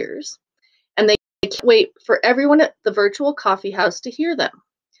 2 years, and they can't wait for everyone at the virtual coffee house to hear them.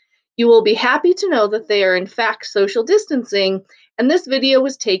 You will be happy to know that they are in fact social distancing, and this video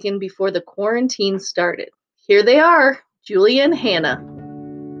was taken before the quarantine started. Here they are, Julia and Hannah.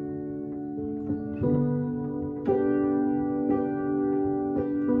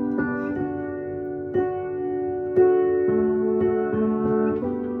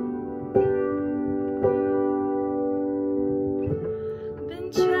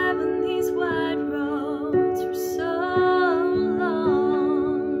 Traveling these wide roads for so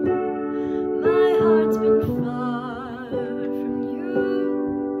long, my heart's been far from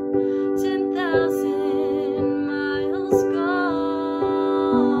you, 10,000 miles gone.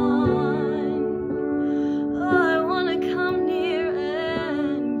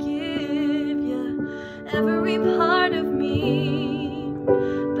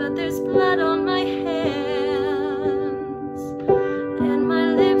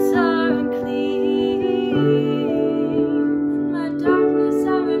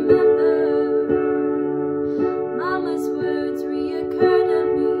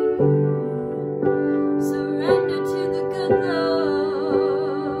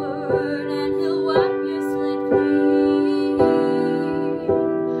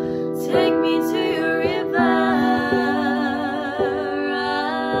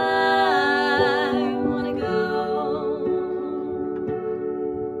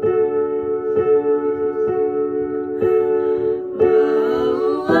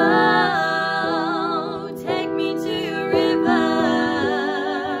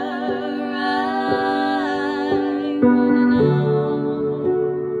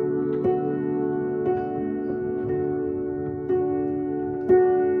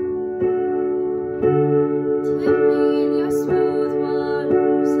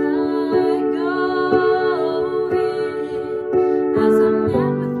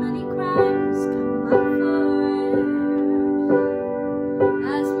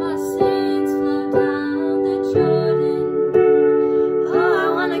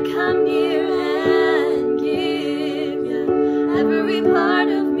 be part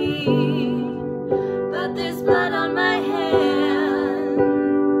of me, but there's blood on my hands,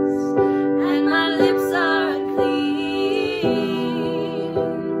 and my lips are unclean.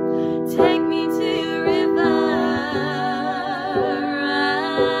 Take me to your river, I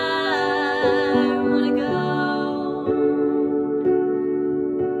wanna go.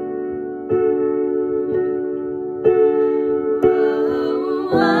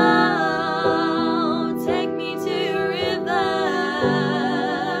 Whoa, take me to your river,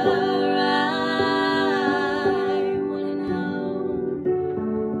 I wanna know.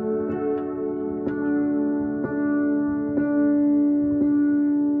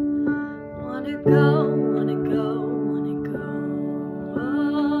 Wanna go, wanna go, wanna go.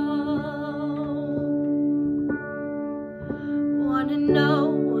 Wanna know,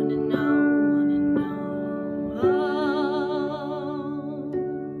 wanna know, wanna know.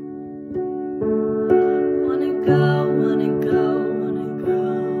 Wanna go, wanna go, wanna go.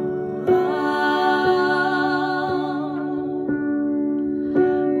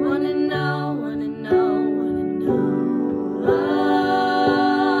 Wanna know, wanna know, wanna know.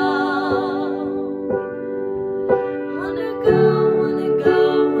 Wanna go, wanna go,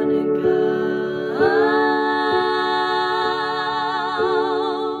 wanna go.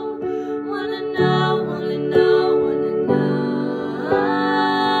 Wanna know, wanna know, wanna know.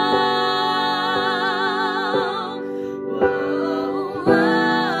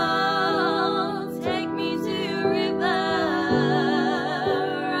 Whoa, take me to your river,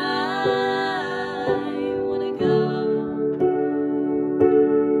 I wanna go.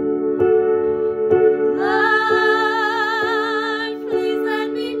 Lord, please let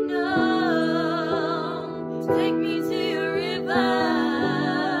me know. Take me to your river,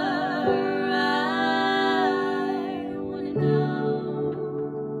 I wanna know.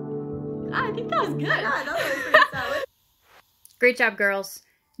 I think that was good. Yeah, that was pretty solid. Great job, girls.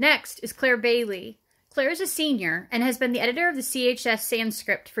 Next is Claire Bailey. Claire is a senior and has been the editor of the CHS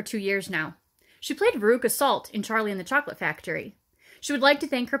Sanskrit for 2 years now. She played Veruca Salt in Charlie and the Chocolate Factory. She would like to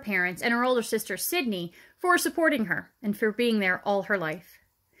thank her parents and her older sister, Sydney, for supporting her and for being there all her life.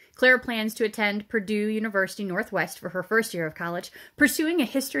 Claire plans to attend Purdue University Northwest for her first year of college, pursuing a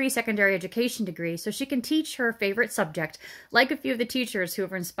history secondary education degree so she can teach her favorite subject, like a few of the teachers who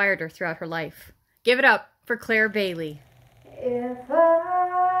have inspired her throughout her life. Give it up for Claire Bailey. If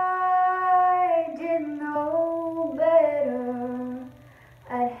I didn't know better,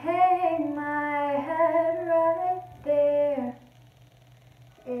 I'd hang my head right there.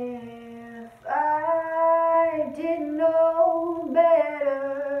 If I didn't know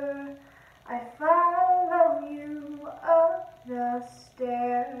better, I'd follow you up the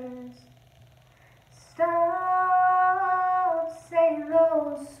stairs. Stop saying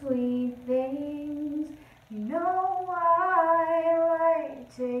those sweet things you know I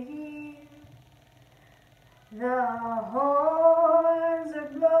like to hear. The horns are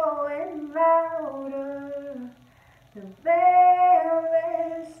blowing louder, the bell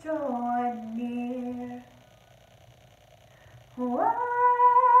is drawing near. Why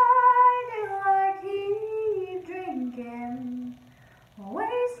do I keep drinking,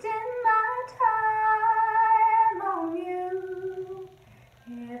 wasting my time on you?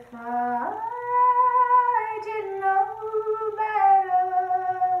 If I didn't know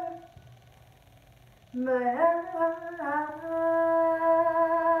better, but I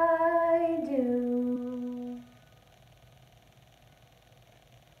do.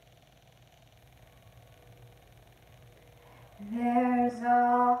 There's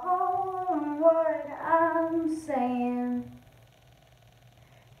all what I'm saying.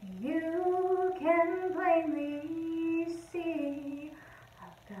 You can plainly see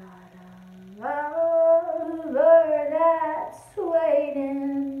I've got a lover that's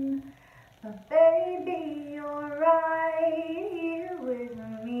waiting. But baby, you're right here with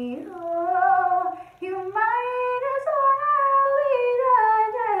me. Oh, you might as well be the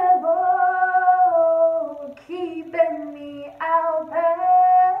devil keeping me out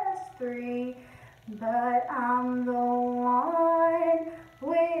past 3. But I'm the one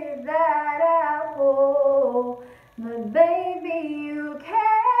with that apple. But baby, you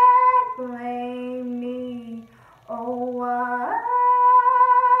can't blame me. Oh, why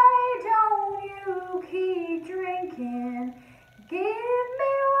don't you keep drinking? Give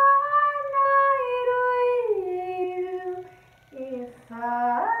me one night with you. If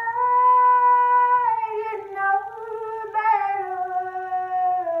I didn't know better,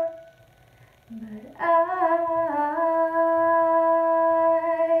 but I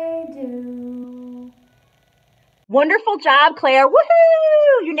do. Wonderful job, Claire.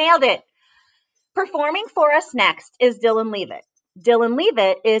 Woohoo! You nailed it. Performing for us next is Dylan Leavitt. Dylan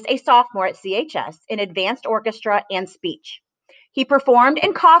Leavitt is a sophomore at CHS in advanced orchestra and speech. He performed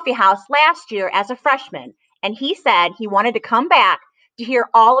in Coffee House last year as a freshman, and he said he wanted to come back to hear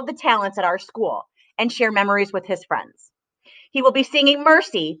all of the talents at our school and share memories with his friends. He will be singing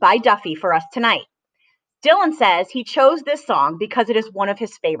Mercy by Duffy for us tonight. Dylan says he chose this song because it is one of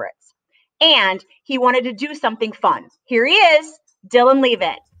his favorites, and he wanted to do something fun. Here he is, Dylan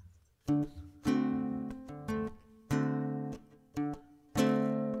Leavitt.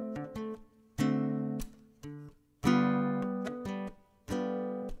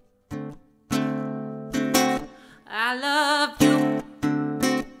 I love you,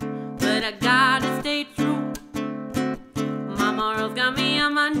 but I gotta stay true. My morals got me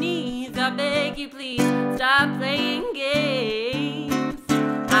on my knees. I beg you, please stop playing games.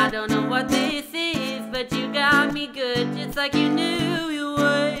 I don't know what this is, but you got me good, just like you knew you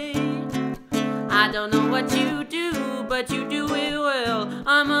would. I don't know what you do, but you do it well.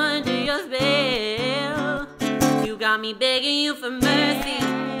 I'm under your spell. You got me begging you for mercy.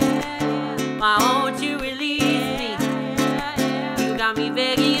 Why won't you release me? You got me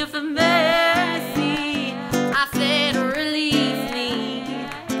begging you for mercy. I said release me.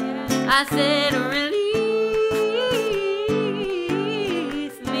 I said release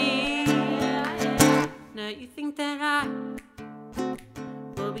me. Now you think that I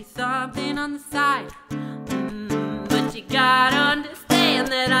will be something on the side, but you gotta understand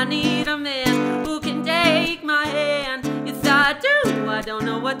that I need a man who can take my hand. Yes, I do. I don't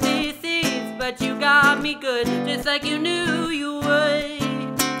know what this is, but you got me good, just like you knew you would.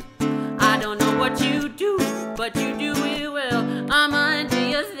 I don't know what you do, but you do it well. I'm under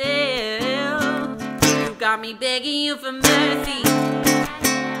your spell. You got me begging you for mercy.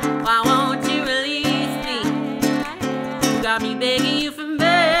 Why won't you release me? You got me begging you for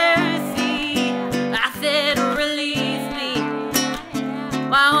mercy. I said release me.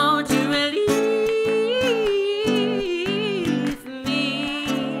 Why won't you release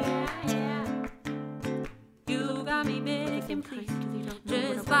me? You got me begging, please.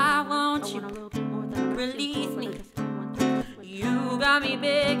 Just why won't you release me? You got me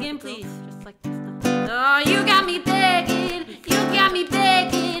begging, please. Oh, you got me begging. You got me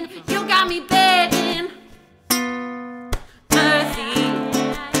begging. You got me begging. Mercy.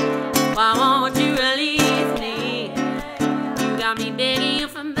 Why won't you release me? You got me begging you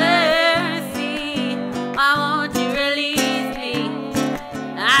for mercy. Why won't you release me?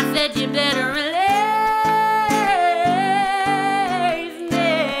 I said you better release me.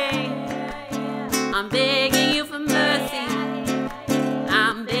 I'm begging you for mercy.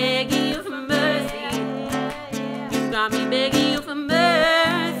 I'm begging you for mercy. You got me begging you for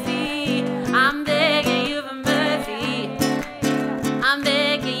mercy. I'm begging you for mercy. I'm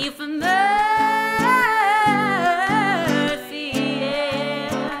begging you for mercy.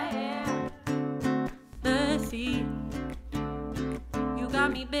 Yeah. Mercy. You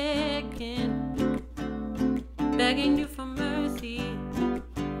got me begging, begging you for mercy.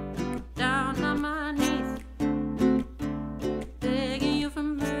 Down on my knees, begging you for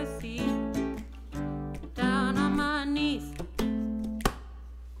mercy. Down on my knees. Good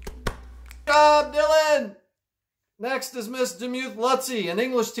job, Dylan! Next is Miss Demuth Lutzy, an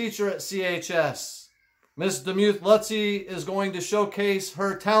English teacher at CHS. Miss Demuth Lutzy is going to showcase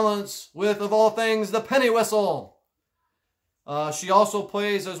her talents with, of all things, the penny whistle. She also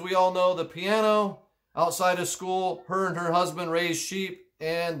plays, as we all know, the piano. Outside of school, her and her husband raise sheep,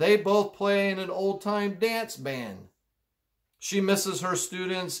 and they both play in an old-time dance band. She misses her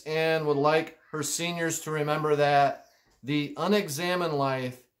students and would like her seniors to remember that the unexamined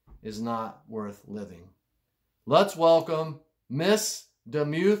life is not worth living. Let's welcome Miss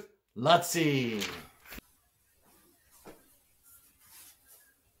Demuth Lutzy.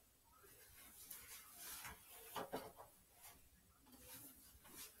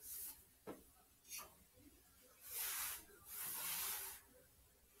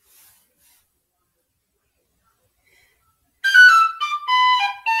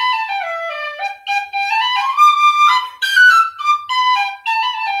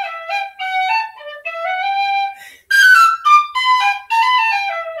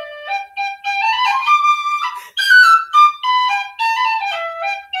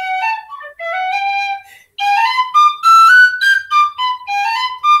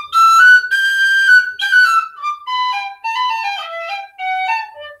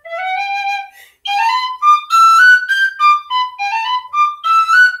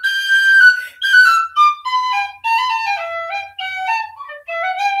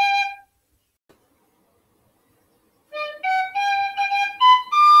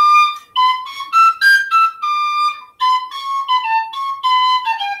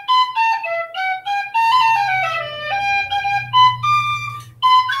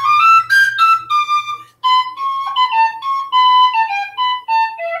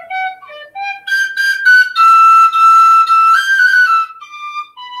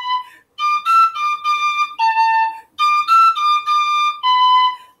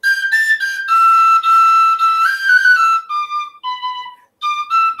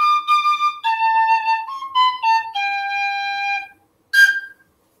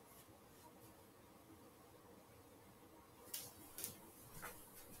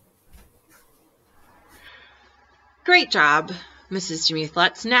 Great job, Mrs. Demuth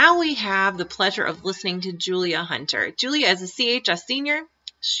Lutz. Now we have the pleasure of listening to Julia Hunter. Julia is a CHS senior.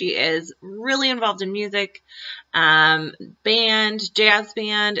 She is really involved in music, band, jazz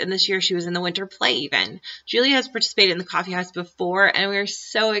band, and this year she was in the winter play even. Julia has participated in the coffee house before, and we are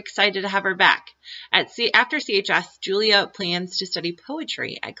so excited to have her back. After CHS, Julia plans to study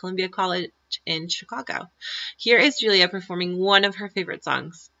poetry at Columbia College in Chicago. Here is Julia performing one of her favorite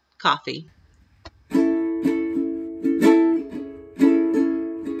songs, Coffee.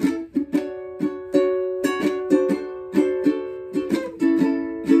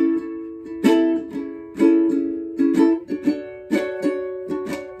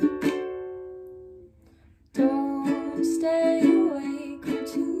 Don't stay awake for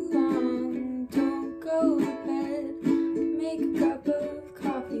too long. Don't go to bed. Make a cup of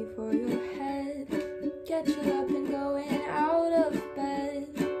coffee for your head. Get you up and going out of bed.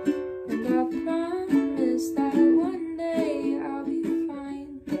 And I promise that one day I'll be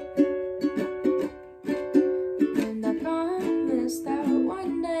fine. And I promise that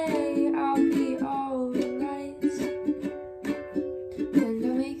one day I'll be alright. And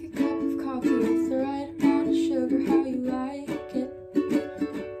I'll make a cup of coffee with the right amount of sugar, how you like it.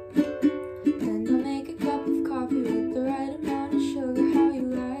 And I'll make a cup of coffee with the right amount of sugar, how you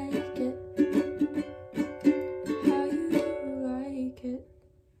like it. How you like it.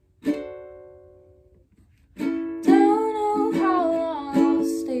 Don't know how long I'll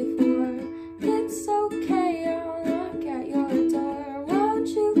stay for. It's okay, I'll knock at your door. Won't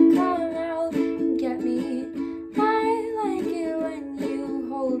you come out and get me? I like it when you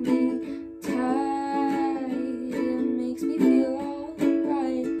hold me tight. It makes me feel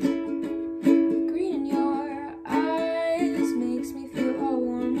alright. The green in your eyes makes me feel all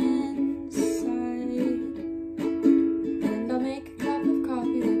warm inside. And I'll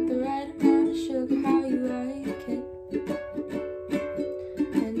make a cup of coffee with the right amount of sugar, how you like it. And I'll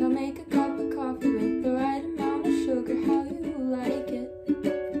make a cup of coffee with the right amount of sugar, how you like it.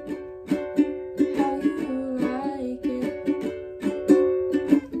 How you like it.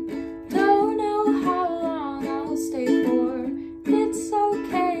 Don't know how long I'll stay for. It's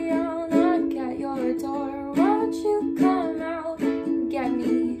okay, I'll knock at your door. Won't you come out and get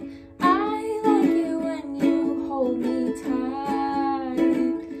me? I like it when you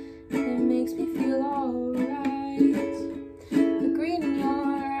hold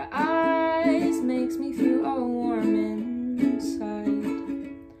me tight. It makes me feel alright.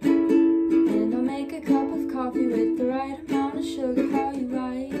 The green in your eyes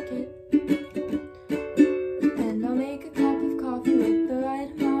makes me feel all warm inside. And I'll make a cup of coffee with the right amount of sugar, how you like it. And I'll make a cup of coffee with the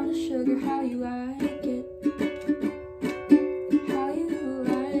right amount of sugar, how you like it. How you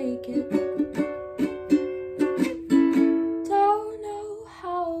like it. Don't know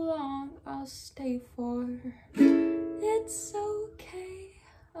how long I'll stay for. It's okay,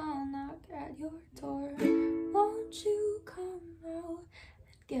 I'll knock at your door. Won't you come out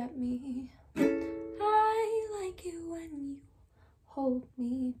and get me? I like it when you hold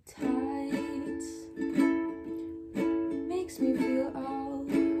me tight. Makes me feel alright.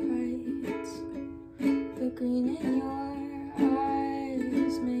 The green in your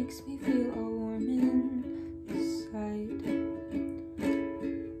eyes makes me feel all warm inside.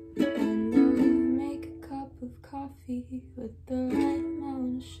 And I'll make a cup of coffee with the right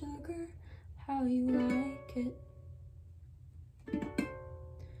amount of sugar, how you like it.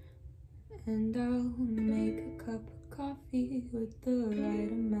 And I'll make a cup of coffee with the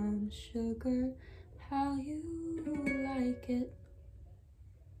right amount of sugar, how you like it.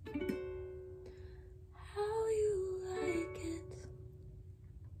 How you like it.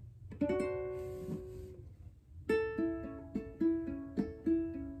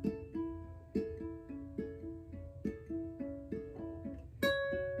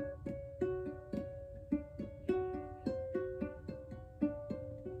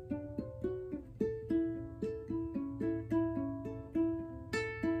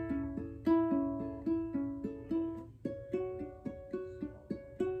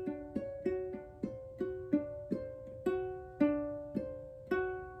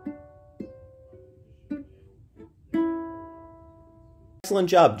 Excellent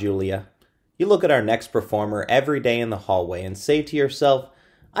job, Julia. You look at our next performer every day in the hallway and say to yourself,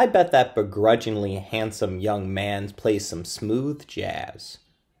 I bet that begrudgingly handsome young man plays some smooth jazz.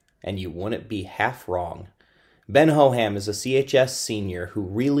 And you wouldn't be half wrong. Ben Hoham is a CHS senior who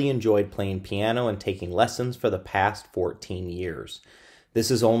really enjoyed playing piano and taking lessons for the past 14 years. This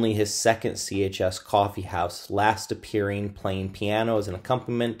is only his second CHS coffee house, last appearing playing piano as an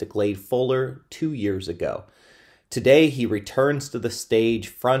accompaniment to Glade Fuller 2 years ago. Today, he returns to the stage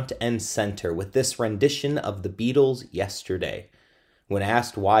front and center with this rendition of the Beatles' Yesterday. When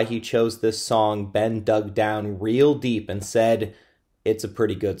asked why he chose this song, Ben dug down real deep and said, "It's a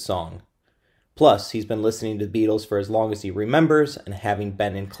pretty good song." Plus, he's been listening to the Beatles for as long as he remembers, and having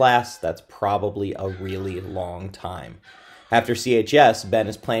been in class, that's probably a really long time. After CHS, Ben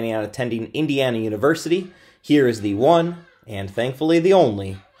is planning on attending Indiana University. Here is the one, and thankfully the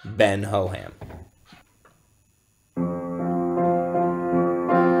only, Ben Hoham.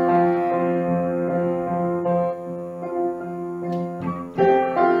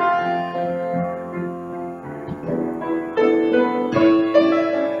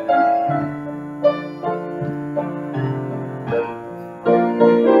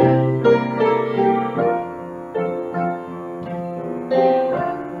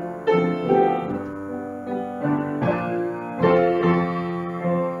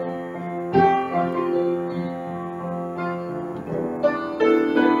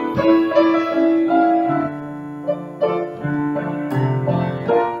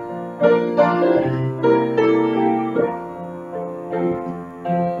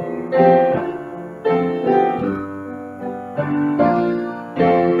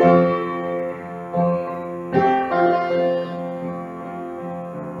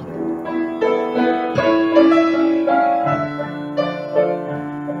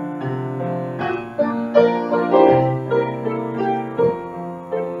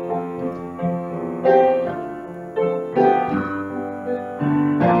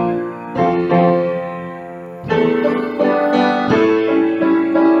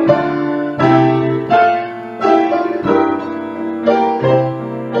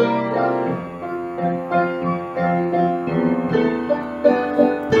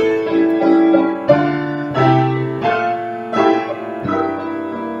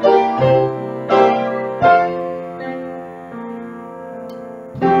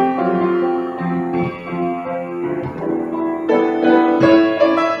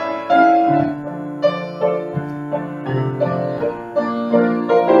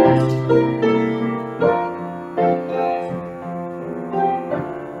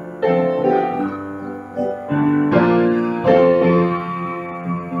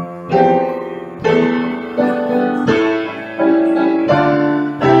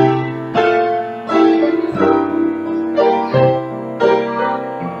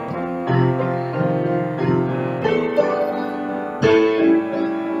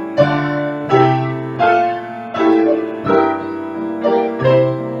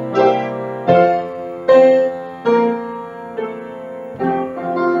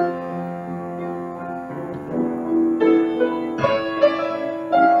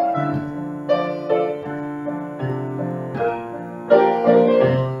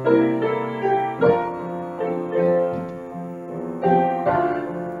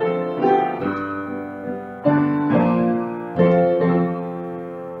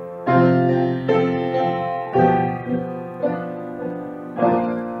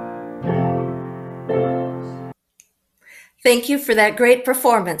 Thank you for that great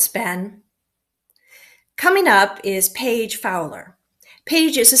performance, Ben. Coming up is Paige Fowler.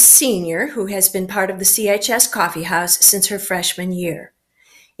 Paige is a senior who has been part of the CHS Coffee House since her freshman year.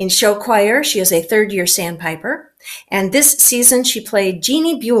 In show choir, she is a third-year sandpiper, and this season she played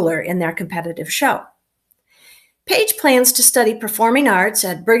Jeannie Bueller in their competitive show. Paige plans to study performing arts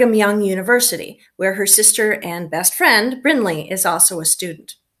at Brigham Young University, where her sister and best friend, Brinley, is also a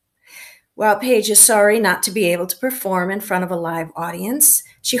student. While Paige is sorry not to be able to perform in front of a live audience,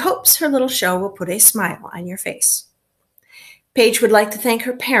 she hopes her little show will put a smile on your face. Paige would like to thank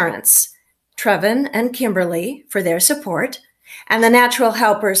her parents, Trevin and Kimberly, for their support, and the Natural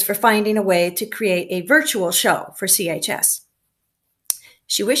Helpers for finding a way to create a virtual show for CHS.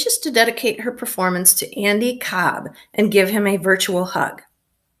 She wishes to dedicate her performance to Andy Cobb and give him a virtual hug.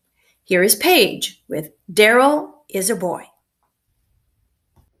 Here is Paige with Daryl is a Boy.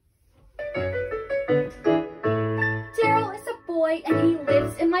 Daryl is a boy and he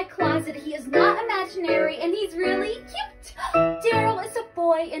lives in my closet. He is not imaginary and he's really cute. Daryl is a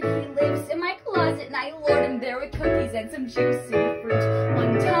boy and he lives in my closet and I lure him there with cookies and some juicy fruit.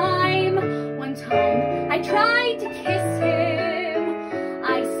 One time, I tried to kiss him.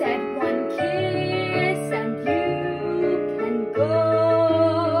 I said one kiss and you can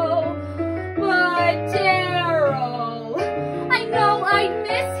go. But Daryl, I know I'd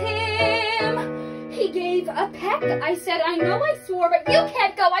miss him. He gave a peck. I said, I know I swore, but you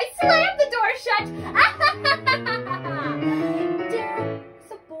can't go. I slammed the door shut.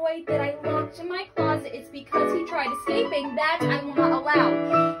 Daryl's a boy that I locked in my closet. It's because he tried escaping that I will not allow.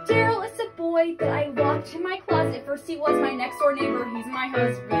 Daryl is a boy boy that I locked in my closet. First he was my next door neighbor, he's my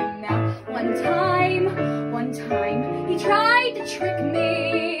husband now. One time, he tried to trick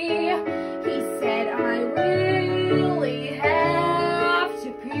me. He said, I really have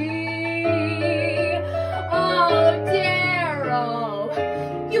to pee. Oh,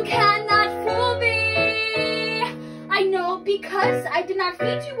 Daryl, you cannot fool me. I know because I did not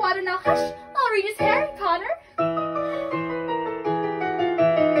feed you water. Now hush, I'll read his Harry Potter.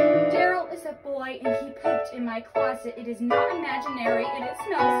 Daryl is a boy and he pooped in my closet. It is not imaginary and it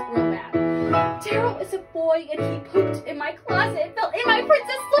smells real bad. Daryl is a boy and he pooped in my closet. It fell in my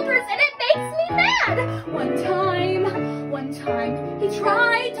princess slippers and it makes me mad. One time, he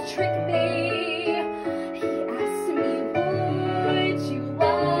tried to trick me. He asked me, would you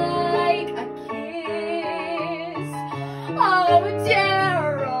like a kiss? Oh,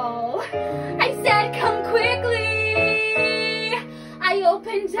 Daryl, I said, come quickly. I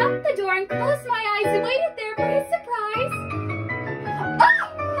opened up the door and closed my eyes and waited there for his surprise.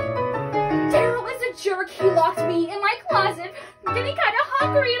 Daryl is a jerk. He locked me in my closet. I'm getting kind of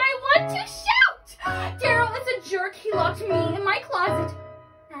hungry and I want to shout. Daryl is a jerk. He locked me in my closet.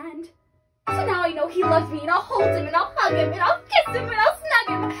 And so now I know he loves me and I'll hold him and I'll hug him and I'll kiss him and I'll snug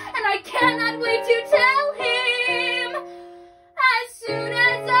him. And I cannot wait to tell him as soon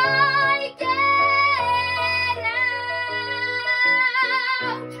as I get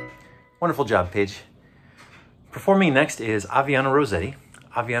out. Wonderful job, Paige. Performing next is Aviana Rossetti.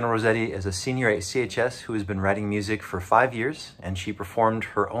 Aviana Rossetti is a senior at CHS who has been writing music for 5 years, and she performed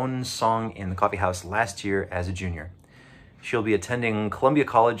her own song in the Coffee House last year as a junior. She'll be attending Columbia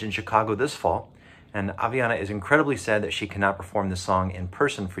College in Chicago this fall, and Aviana is incredibly sad that she cannot perform this song in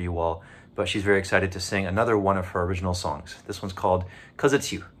person for you all, but she's very excited to sing another one of her original songs. This one's called 'Cause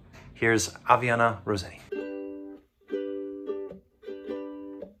It's You. Here's Aviana Rossetti.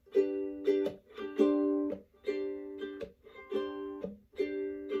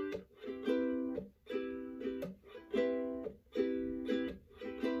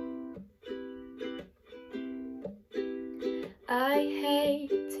 I hate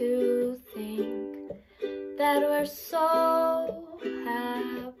to think that we're so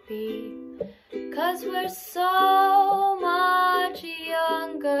happy, 'cause we're so much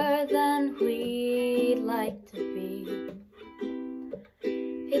younger than we'd like to be.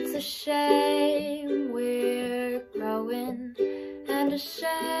 It's a shame we're growing, and a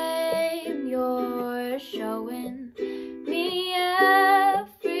shame you're showing me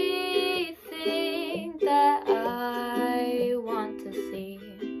everything that I want to see.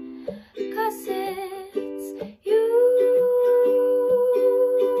 'Cause it's you.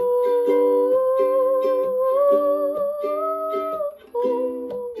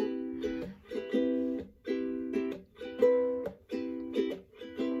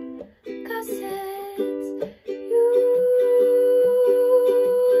 'Cause it's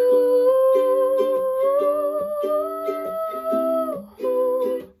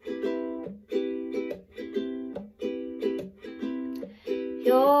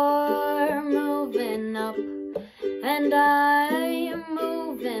You're moving up and I'm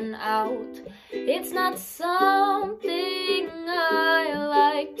moving out. It's not something I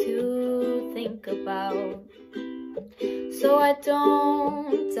like to think about, so I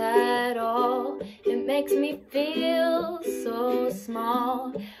don't at all. It makes me feel so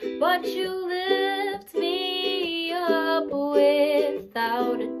small, but you lift me up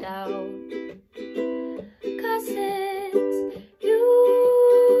without a doubt. 'Cause it's you.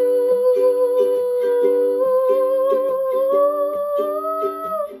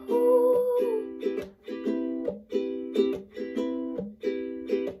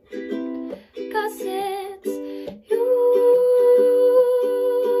 'Cause it's you.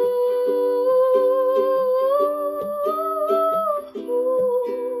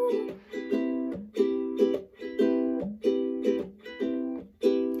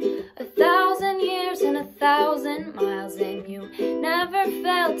 1,000 years and 1,000 miles, and you never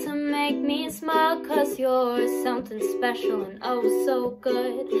fail to make me smile. 'Cause you're something special and oh so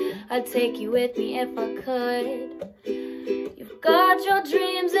good. I'd take you with me if I could. You've got your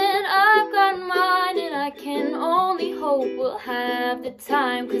dreams and I've got mine, and I can only hope we'll have the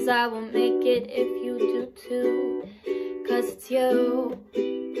time. 'Cause I will make it if you do too. 'Cause it's you.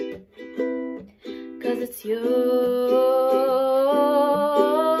 'Cause it's you.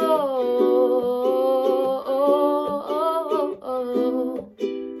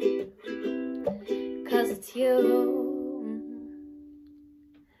 'Cause it's you.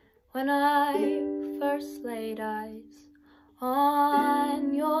 When I first laid eyes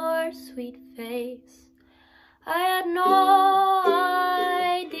on your sweet face, I had no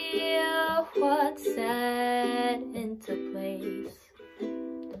idea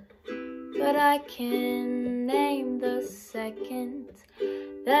but I can name the second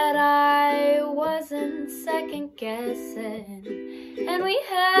that I wasn't second guessing. And we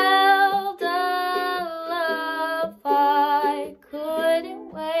held a love I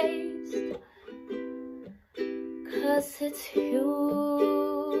couldn't waste, 'cause it's you.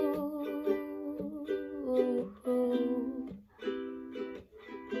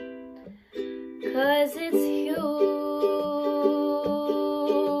 'Cause it's you.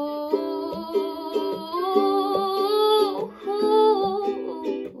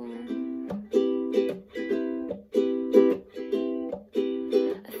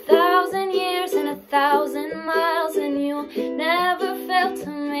 1,000 years and 1,000 miles, and you never fail to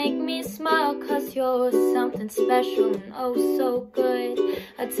make me smile. 'Cause you're something special and oh so good.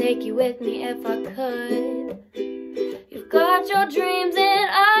 I'd take you with me if I could. You've got your dreams and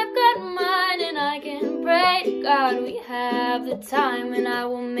I've got mine, and I can pray to God we have the time, and I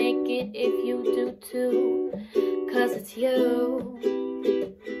will make it if you do too. 'Cause it's you.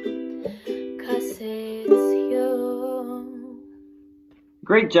 'Cause it's you.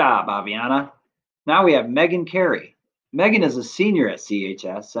 Great job, Aviana. Now we have Megan Carey. Megan is a senior at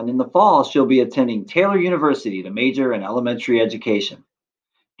CHS, and in the fall she'll be attending Taylor University to major in elementary education.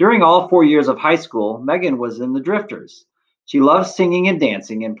 During all 4 years of high school, Megan was in the Drifters. She loves singing and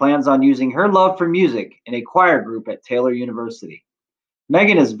dancing and plans on using her love for music in a choir group at Taylor University.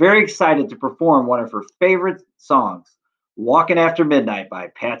 Megan is very excited to perform one of her favorite songs, Walking After Midnight by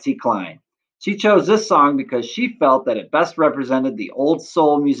Patsy Cline. She chose this song because she felt that it best represented the old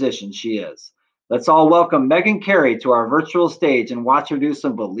soul musician she is. Let's all welcome Megan Carey to our virtual stage and watch her do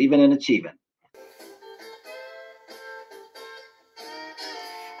some believing and achieving.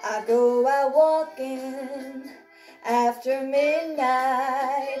 I go out walking after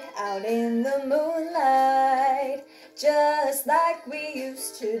midnight, out in the moonlight, just like we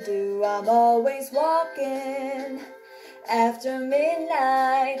used to do. I'm always walking after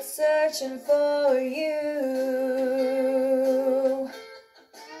midnight, searching for you.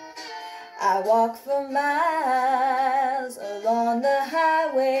 I walk for miles along the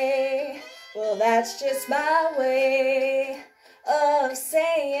highway. Well, that's just my way of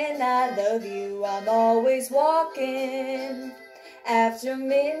saying I love you. I'm always walking after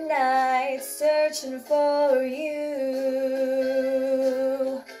midnight, searching for you.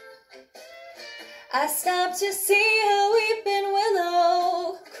 I stopped to see a weeping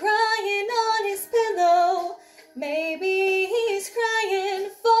willow crying on his pillow. Maybe he's crying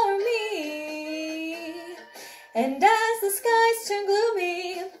for me. And as the skies turn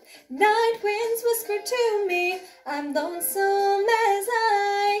gloomy, night winds whisper to me, I'm lonesome as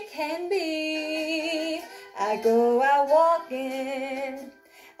I can be. I go out walking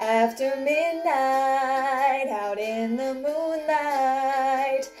after midnight, out in the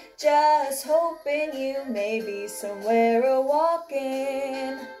moonlight, just hoping you may be somewhere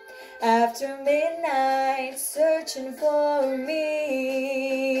a-walking after midnight, searching for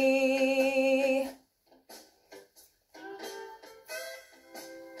me.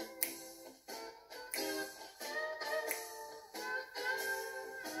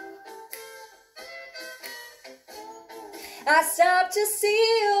 I stopped to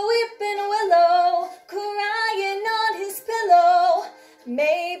see a weeping willow crying on his pillow.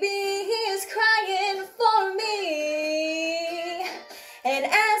 Maybe he is crying for me. And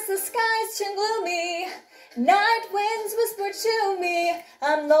as the skies turn gloomy, night winds whisper to me,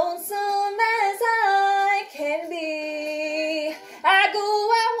 I'm lonesome as I can be. I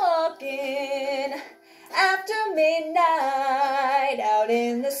go out walking after midnight, out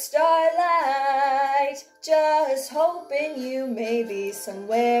in the starlight, just hoping you may be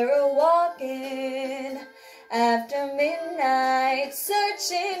somewhere a-walking after midnight,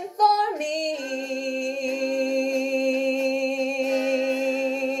 searching for me.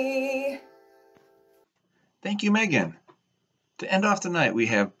 Thank you, Megan. To end off the night, we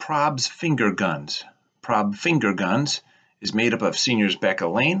have Prob's Finger Guns. Prob Finger Guns is made up of seniors Becca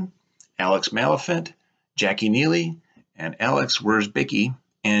Lane, Alex Malafant, Jackie Neely, and Alex Wurzbicki,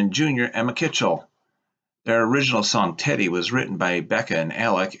 and junior Emma Kitchell. Their original song, Teddy, was written by Becca and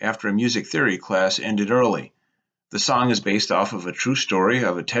Alec after a music theory class ended early. The song is based off of a true story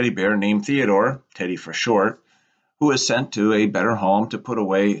of a teddy bear named Theodore, Teddy for short, who was sent to a better home to put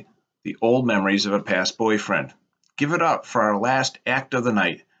away the old memories of a past boyfriend. Give it up for our last act of the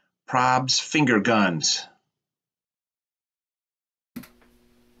night, Prob's Finger Guns.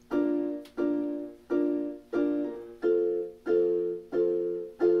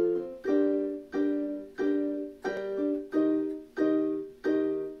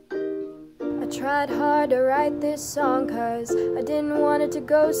 tried hard to write this song 'cause I didn't want it to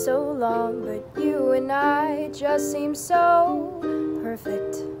go so long, but you and I just seem so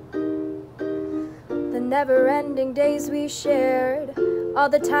perfect. The never-ending days we shared, all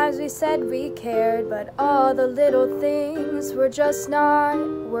the times we said we cared, but all the little things were just not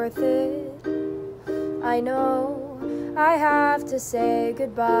worth it. I know I have to say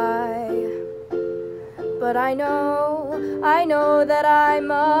goodbye, but I know that I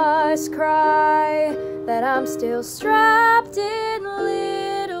must cry, that I'm still strapped in,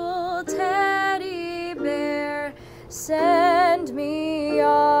 little teddy bear. Send me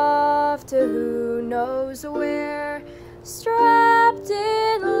off to who knows where, strapped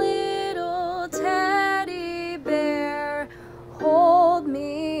in, little teddy bear. Hold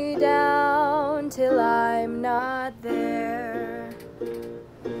me down till I'm not there.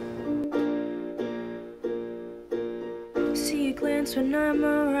 See you glance when I'm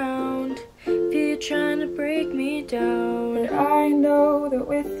around, feel you trying to break me down, but I know that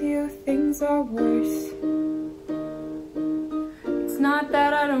with you things are worse. It's not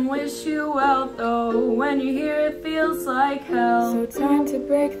that I don't wish you well though, when you're here it feels like hell. So time to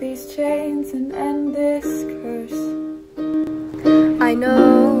break these chains and end this curse. I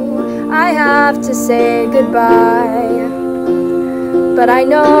know I have to say goodbye, but I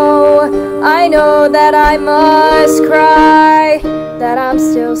know that I must cry, that I'm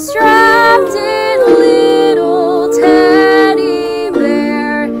still strapped in, little teddy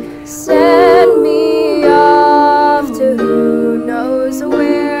bear. Send me off to who knows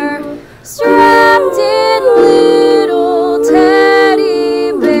where, strapped in, little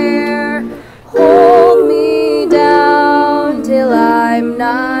teddy bear. Hold me down till I'm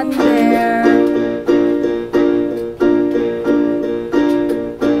not there.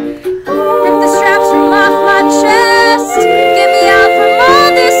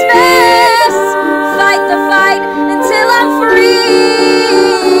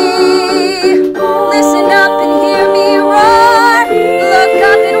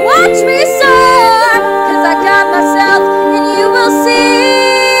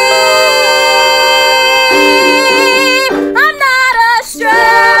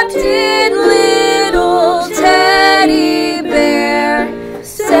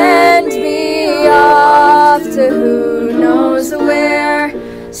 To who knows where,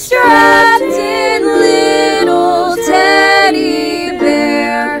 strapped in, little teddy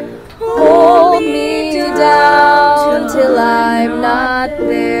bear. Hold me down till I'm not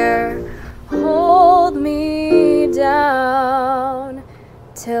there. Hold me down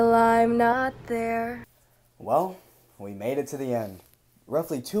till I'm not there. Well, we made it to the end.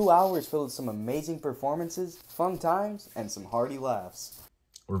 Roughly 2 hours filled with some amazing performances, fun times, and some hearty laughs.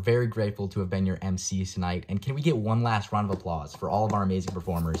 We're very grateful to have been your MCs tonight, and can we get one last round of applause for all of our amazing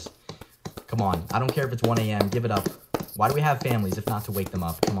performers? Come on, I don't care if it's 1 a.m., give it up. Why do we have families if not to wake them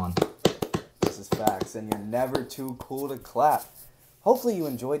up? Come on. This is facts, and you're never too cool to clap. Hopefully you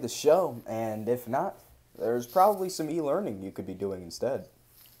enjoyed the show, and if not, there's probably some e-learning you could be doing instead.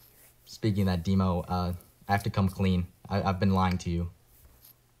 Speaking of that, Demo, I have to come clean. I've been lying to you.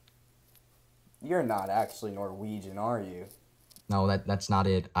 You're not actually Norwegian, are you? No, that's not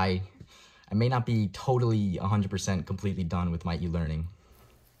it. I may not be totally 100% completely done with my e-learning.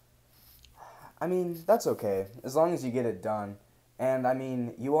 I mean, that's okay, as long as you get it done. And, I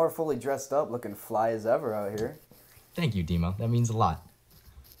mean, you are fully dressed up, looking fly as ever out here. Thank you, Demo. That means a lot.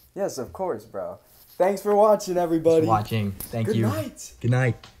 Yes, of course, bro. Thanks for watching, everybody. Thanks for watching. Thank you. Good night. Good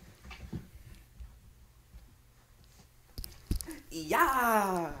night.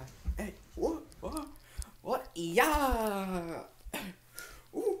 Yeah. Hey, what? Yeah.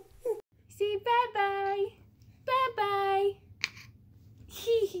 Say bye-bye. Bye-bye.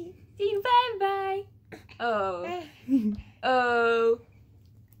 Say bye-bye. Oh. Oh.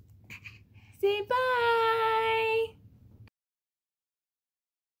 Say bye.